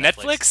background on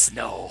Netflix.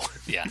 No.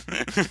 Yeah.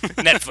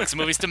 Netflix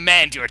movies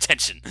demand your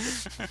attention.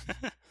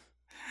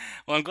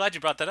 Well, I'm glad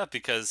you brought that up,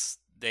 because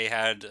they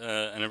had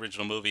an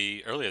original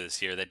movie earlier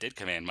this year that did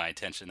command my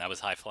attention. That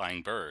was High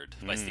Flying Bird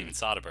by Steven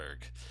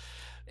Soderbergh.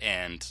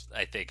 And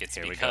I think it's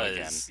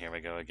because... Here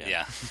we go again.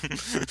 Yeah.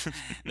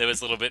 There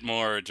was a little bit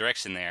more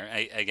direction there.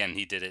 Again,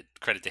 he did it,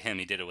 credit to him,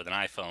 he did it with an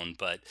iPhone,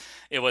 but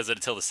it wasn't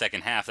until the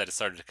second half that it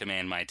started to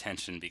command my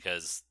attention,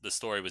 because the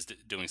story was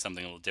doing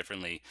something a little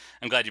differently.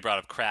 I'm glad you brought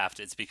up craft.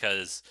 It's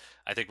because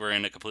I think we're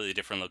in a completely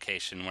different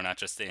location. We're not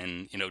just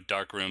in, you know,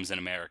 dark rooms in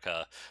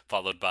America,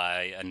 followed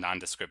by a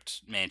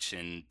nondescript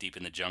mansion deep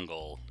in the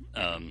jungle.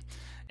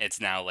 It's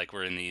now like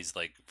we're in these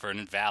like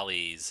verdant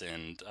valleys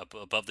and up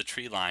above the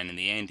tree line in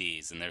the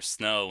Andes, and there's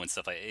snow and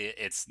stuff like it.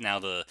 It's now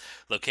the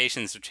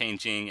locations are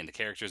changing and the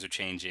characters are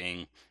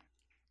changing,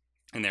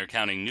 and they're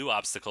encountering new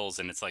obstacles,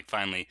 and it's like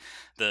finally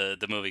the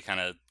movie kind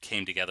of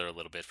came together a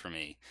little bit for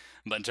me.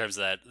 But in terms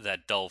of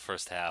that dull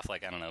first half,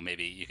 like, I don't know,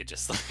 maybe you could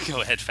just like, go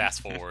ahead,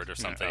 fast forward or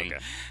something.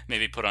 Okay.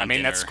 Maybe put on. I mean,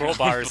 dinner that scroll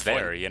bar is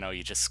there. You know,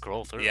 you just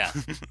scroll through. Yeah.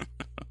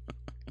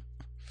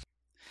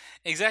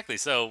 Exactly.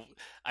 So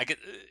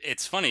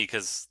it's funny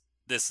because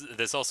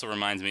this also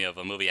reminds me of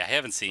a movie I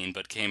haven't seen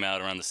but came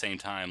out around the same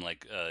time,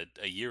 like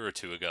a year or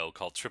two ago,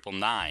 called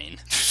 999.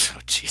 Oh,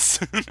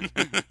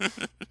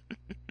 jeez.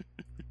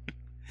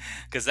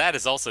 Because that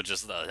is also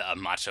just a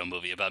macho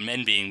movie about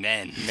men being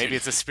men. Maybe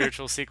it's a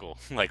spiritual sequel,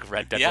 like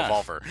Red Dead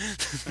Revolver.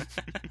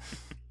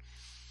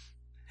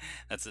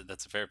 That's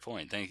a fair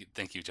point.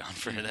 Thank you, John,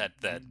 for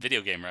that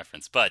video game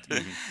reference. But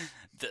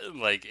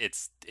like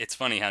it's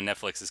funny how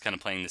Netflix is kind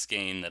of playing this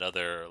game that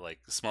other like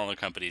smaller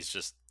companies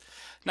just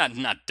not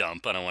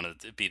dump. I don't want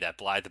to be that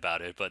blithe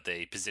about it, but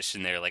they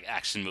position their like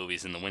action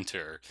movies in the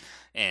winter,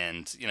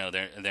 and you know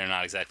they're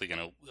not exactly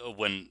going to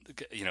win,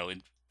 you know,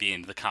 be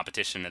in the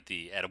competition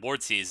at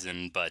award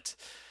season, but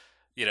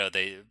you know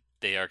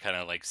they are kind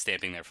of like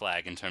stamping their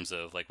flag in terms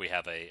of like we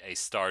have a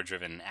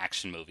star-driven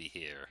action movie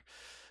here.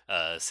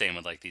 Same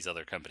with like these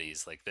other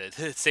companies, like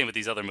same with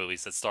these other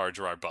movies that star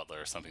Gerard Butler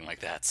or something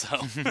like that.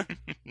 So,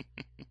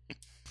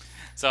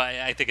 so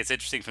I think it's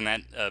interesting from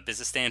that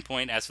business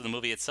standpoint. As for the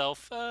movie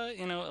itself,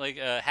 like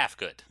half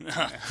good.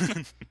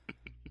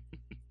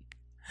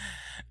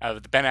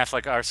 The Ben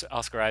Affleck,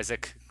 Oscar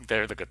Isaac,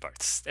 they're the good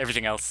parts.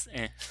 Everything else,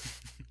 eh.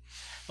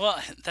 Well,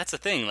 that's the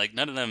thing. Like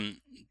none of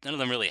them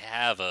really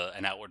have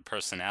an outward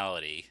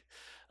personality.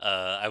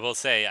 I will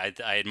say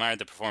I admired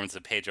the performance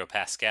of Pedro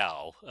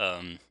Pascal.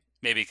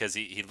 Maybe because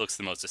he looks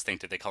the most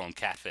distinctive. They call him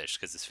Catfish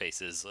because his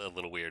face is a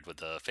little weird with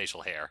the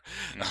facial hair.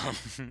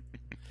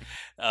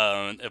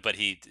 But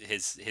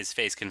his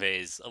face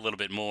conveys a little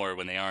bit more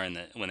when they are in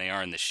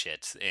the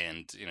shit,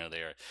 and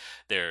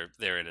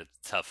they're in a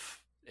tough.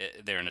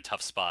 They're in a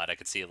tough spot. I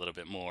could see a little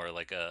bit more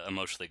like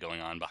emotionally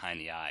going on behind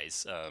the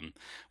eyes.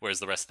 Whereas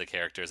the rest of the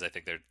characters, I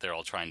think they're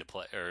all trying to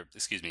play, or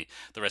excuse me,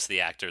 the rest of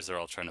the actors are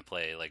all trying to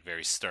play like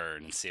very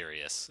stern and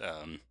serious.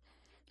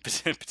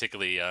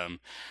 Particularly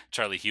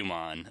Charlie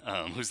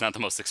Hunnam, who's not the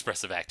most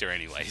expressive actor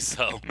anyway.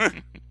 So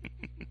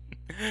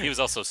he was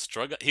also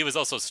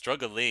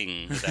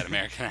struggling with that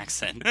American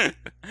accent.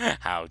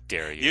 How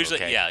dare you? Usually,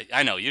 okay. yeah,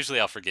 I know. Usually,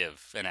 I'll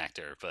forgive an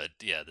actor, but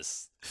yeah,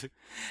 this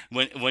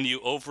when you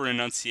over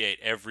enunciate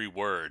every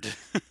word.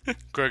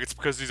 Greg, it's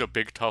because he's a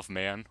big tough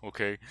man.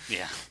 Okay.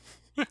 Yeah.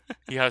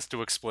 He has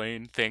to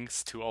explain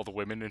things to all the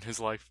women in his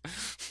life,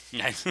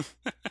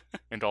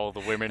 and all the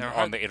women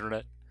on the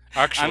internet.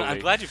 Actually, I'm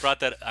glad you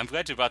brought that. I'm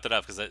glad you brought that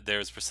up because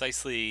there's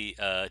precisely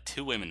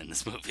 2 women in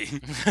this movie.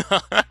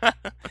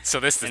 So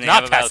this does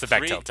not pass the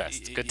Bechdel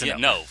test. Good to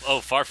know.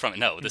 No, far from it.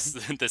 No,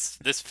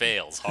 this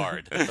fails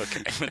hard.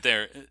 Okay, but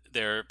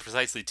there are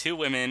precisely 2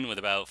 women with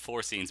about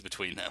 4 scenes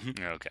between them.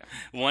 Okay,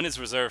 one is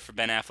reserved for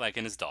Ben Affleck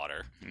and his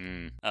daughter.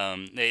 Mm.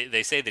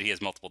 They say that he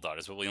has multiple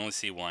daughters, but we only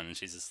see one, and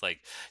she's just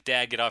like,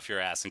 "Dad, get off your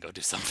ass and go do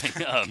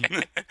something."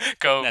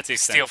 Go that's the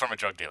steal from a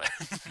drug dealer.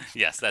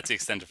 Yes, that's the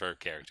extent of her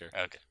character.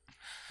 Okay.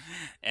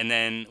 And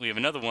then we have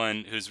another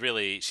one who's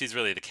she's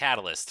really the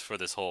catalyst for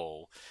this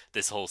whole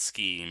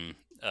scheme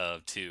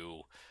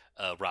to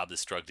rob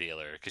this drug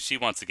dealer because she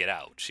wants to get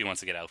out. She wants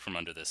to get out from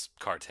under this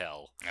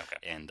cartel. Okay.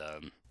 And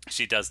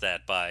she does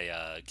that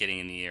by getting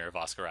in the ear of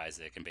Oscar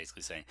Isaac and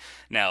basically saying,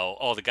 now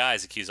all the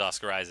guys accuse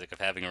Oscar Isaac of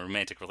having a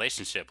romantic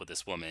relationship with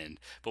this woman,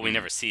 but we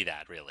never see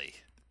that really.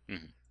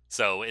 Mm-hmm.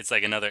 So it's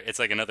like another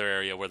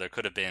area where there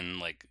could have been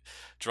like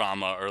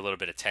drama or a little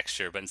bit of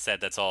texture, but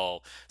instead that's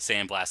all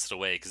sandblasted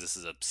away because this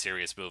is a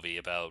serious movie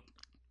about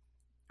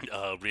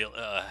how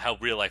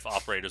real life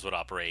operators would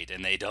operate,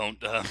 and they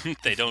don't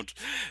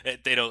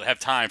have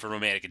time for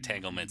romantic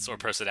entanglements or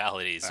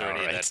personalities or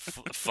any of that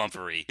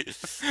flumpery.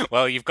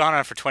 Well, you've gone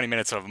on for 20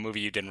 minutes of a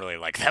movie you didn't really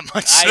like that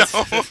much.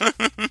 So.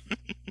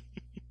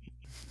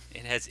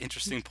 It has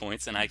interesting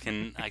points, and I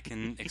can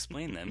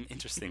explain them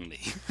interestingly.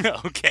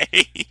 Okay.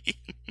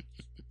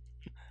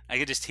 I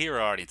can just hear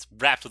our audience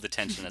wrapped with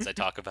attention as I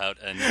talk about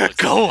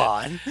Go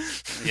on.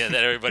 Yeah,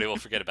 that everybody will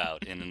forget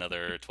about in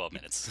another 12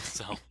 minutes.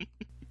 So.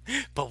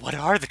 But what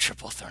are the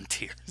Triple Thorn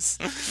Tears?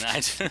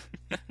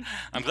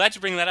 I'm glad you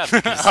bring that up.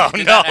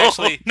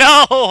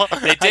 No!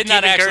 They did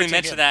not actually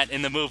mention that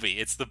in the movie.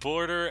 It's the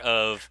border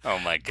of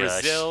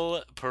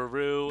Brazil,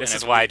 Peru. This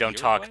is why I don't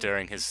talk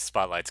during his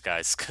spotlights,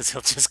 guys, because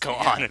he'll just go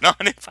on and on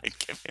if I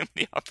give him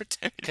the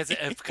opportunity.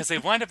 Because they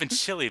wind up in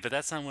Chile, but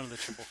that's not one of the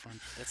triple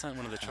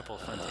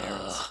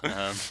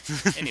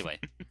fronteras. Anyway,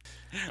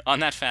 on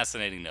that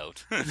fascinating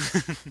note.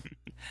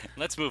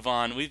 Let's move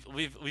on.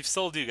 We've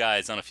sold you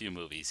guys on a few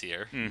movies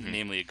here,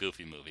 namely a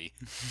Goofy movie,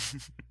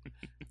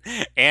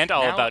 and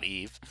All About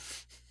Eve.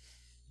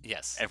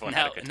 Yes. Everyone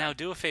had a good time. Now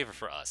do a favor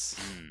for us.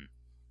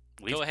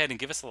 Go ahead and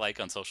give us a like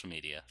on social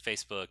media: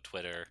 Facebook,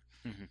 Twitter.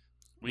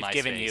 We've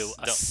given you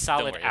a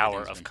solid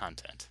hour of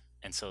content,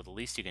 and so the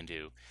least you can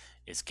do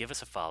is give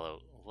us a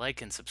follow,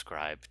 like and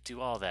subscribe,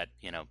 do all that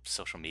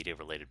social media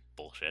related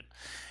bullshit,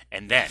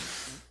 and then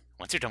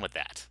once you're done with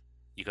that.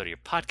 You go to your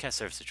podcast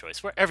service of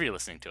choice, wherever you're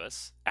listening to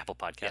us, Apple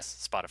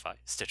Podcasts, Spotify,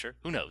 Stitcher,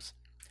 who knows,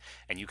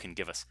 and you can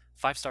give us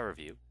a 5-star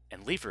review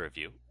and leave a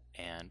review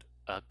and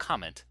a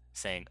comment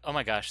saying, oh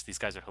my gosh, these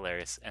guys are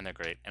hilarious and they're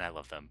great and I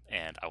love them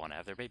and I want to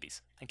have their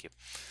babies. Thank you.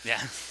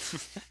 Yeah.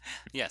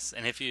 Yes,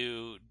 and if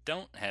you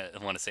don't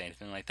want to say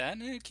anything like that,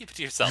 keep it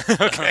to yourself.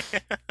 Okay.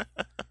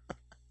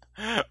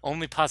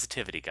 Only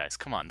positivity, guys.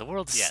 Come on. The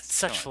world is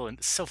so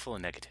full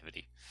of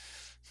negativity.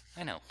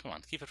 I know. Come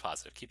on. Keep it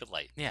positive. Keep it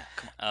light. Yeah,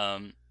 come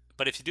on.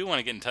 But if you do want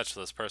to get in touch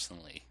with us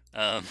personally,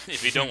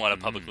 if you don't want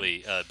to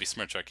publicly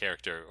besmirch our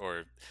character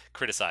or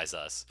criticize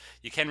us,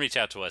 you can reach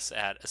out to us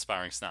at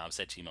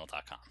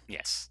aspiringsnobs@gmail.com.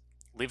 Yes.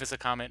 Leave us a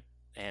comment,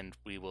 and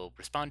we will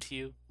respond to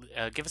you.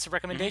 Give us a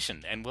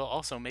recommendation, and we'll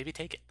also maybe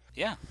take it.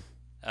 Yeah.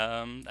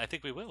 I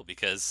think we will,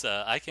 because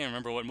I can't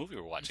remember what movie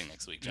we're watching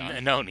next week,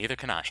 John. No, neither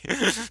can I.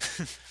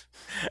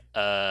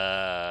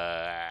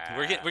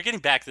 We're getting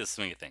back to the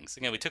swing of things.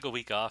 Again, we took a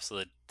week off so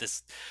that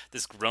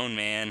this grown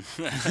man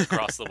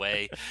across the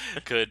way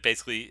could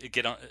basically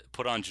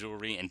put on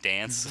jewelry and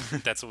dance.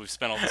 That's what we've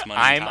spent all this money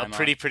and time I'm a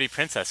pretty pretty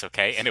princess,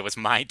 okay? And it was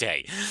my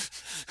day.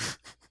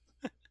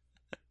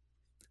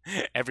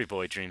 Every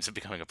boy dreams of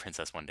becoming a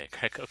princess one day,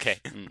 Greg. Okay.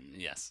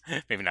 Yes.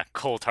 Maybe not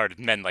cold-hearted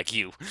men like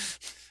you.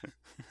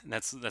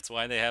 That's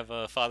why they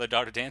have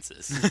father-daughter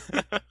dances.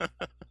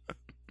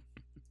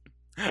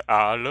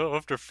 I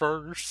loved her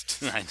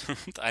first.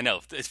 I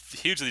know.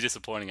 It's hugely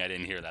disappointing I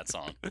didn't hear that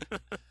song.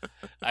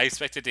 I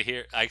expect to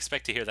hear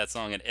that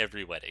song at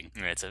every wedding.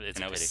 It's a I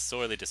pity. was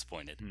sorely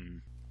disappointed.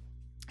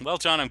 Well,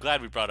 John, I'm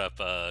glad we brought up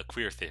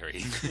queer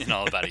theory in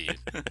All About Eve.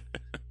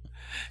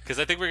 Because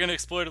I think we're going to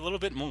explore it a little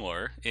bit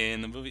more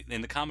in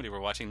the comedy we're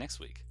watching next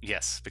week.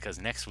 Yes, because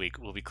next week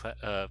we'll be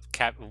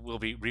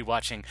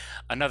rewatching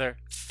another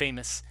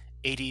famous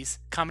 80s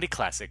comedy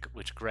classic,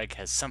 which Greg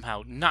has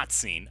somehow not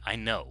seen. I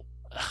know.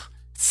 Ugh,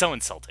 it's so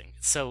insulting.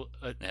 Such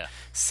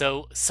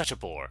a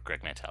bore,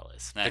 Greg Mantell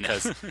is.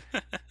 Because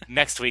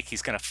next week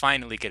he's going to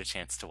finally get a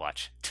chance to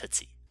watch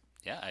Tootsie.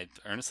 Yeah, I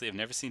earnestly have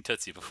never seen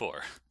Tootsie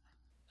before.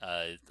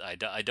 I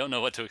don't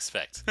know what to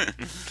expect.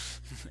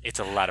 It's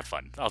a lot of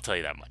fun. I'll tell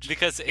you that much.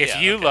 Because if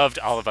you loved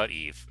All About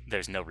Eve,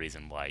 there's no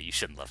reason why you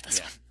shouldn't love this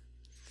one.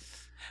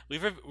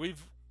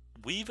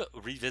 We've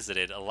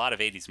revisited a lot of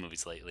 80s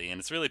movies lately, and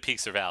it's really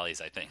peaks or valleys,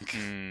 I think.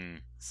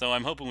 So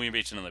I'm hoping we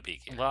reach another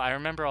peak here. Well, I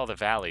remember all the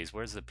valleys.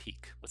 Where's the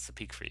peak? What's the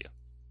peak for you?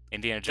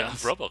 Indiana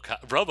Jones?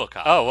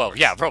 RoboCop. Oh, well,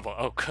 yeah,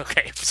 Oh,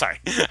 okay. Sorry.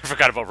 I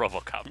forgot about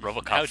RoboCop.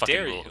 RoboCop How fucking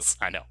dare rules.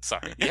 I know.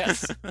 Sorry.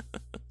 Yes.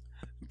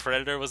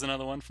 Predator was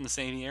another one from the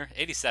same year.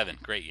 87,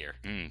 great year.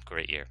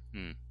 Great year.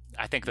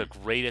 I think the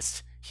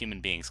greatest human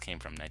beings came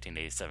from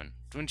 1987.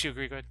 Wouldn't you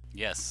agree, Greg?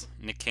 Yes.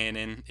 Nick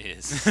Cannon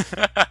is...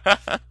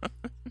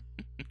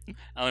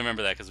 I only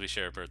remember that because we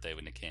share a birthday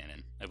with Nick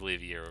Cannon. I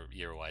believe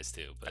year-wise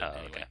too. But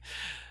anyway.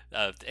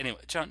 Okay. Anyway,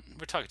 John,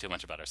 we're talking too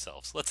much about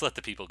ourselves. Let's let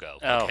the people go.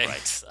 Oh, okay?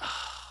 right.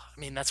 I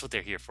mean, that's what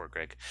they're here for,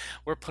 Greg.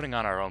 We're putting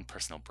on our own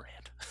personal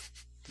brand.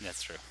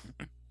 That's true.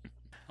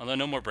 Although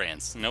no more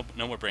brands. No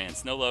more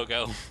brands. No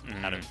logo.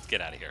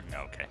 Get out of here.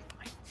 Okay,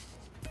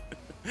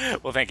 bye.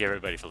 Well, thank you,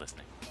 everybody, for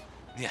listening.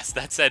 Yes,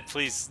 that said,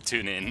 please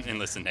tune in and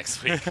listen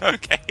next week.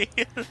 Okay.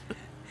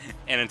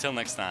 And until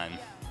next time,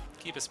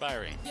 keep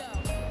aspiring. Yo,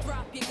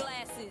 drop your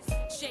glasses,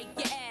 shake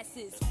your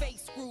asses,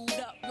 face screwed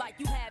up like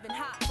you having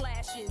hot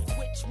flashes.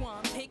 Which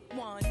one? Pick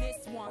one.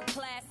 This one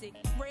classic.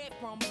 Red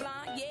from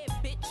blind, yeah,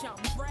 bitch, I'm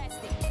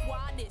drastic.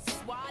 Why this?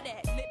 Why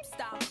that? Lip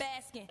stop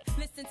basking.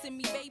 Listen to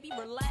me, baby,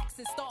 relax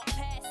and start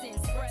passing.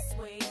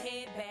 Expressway,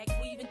 head back,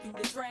 weaving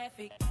through the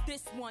traffic.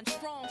 This one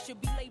strong should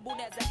be labeled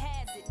as a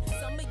hazard.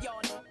 Some of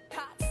y'all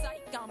hot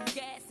psych, I'm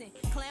gassing.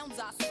 Clowns,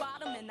 I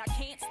spot them and I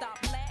can't stop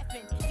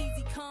laughing.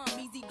 Easy come,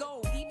 easy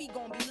go, Evie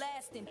gon' be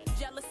lasting.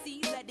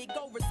 Jealousy, let it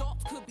go,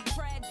 results could be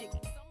tragic.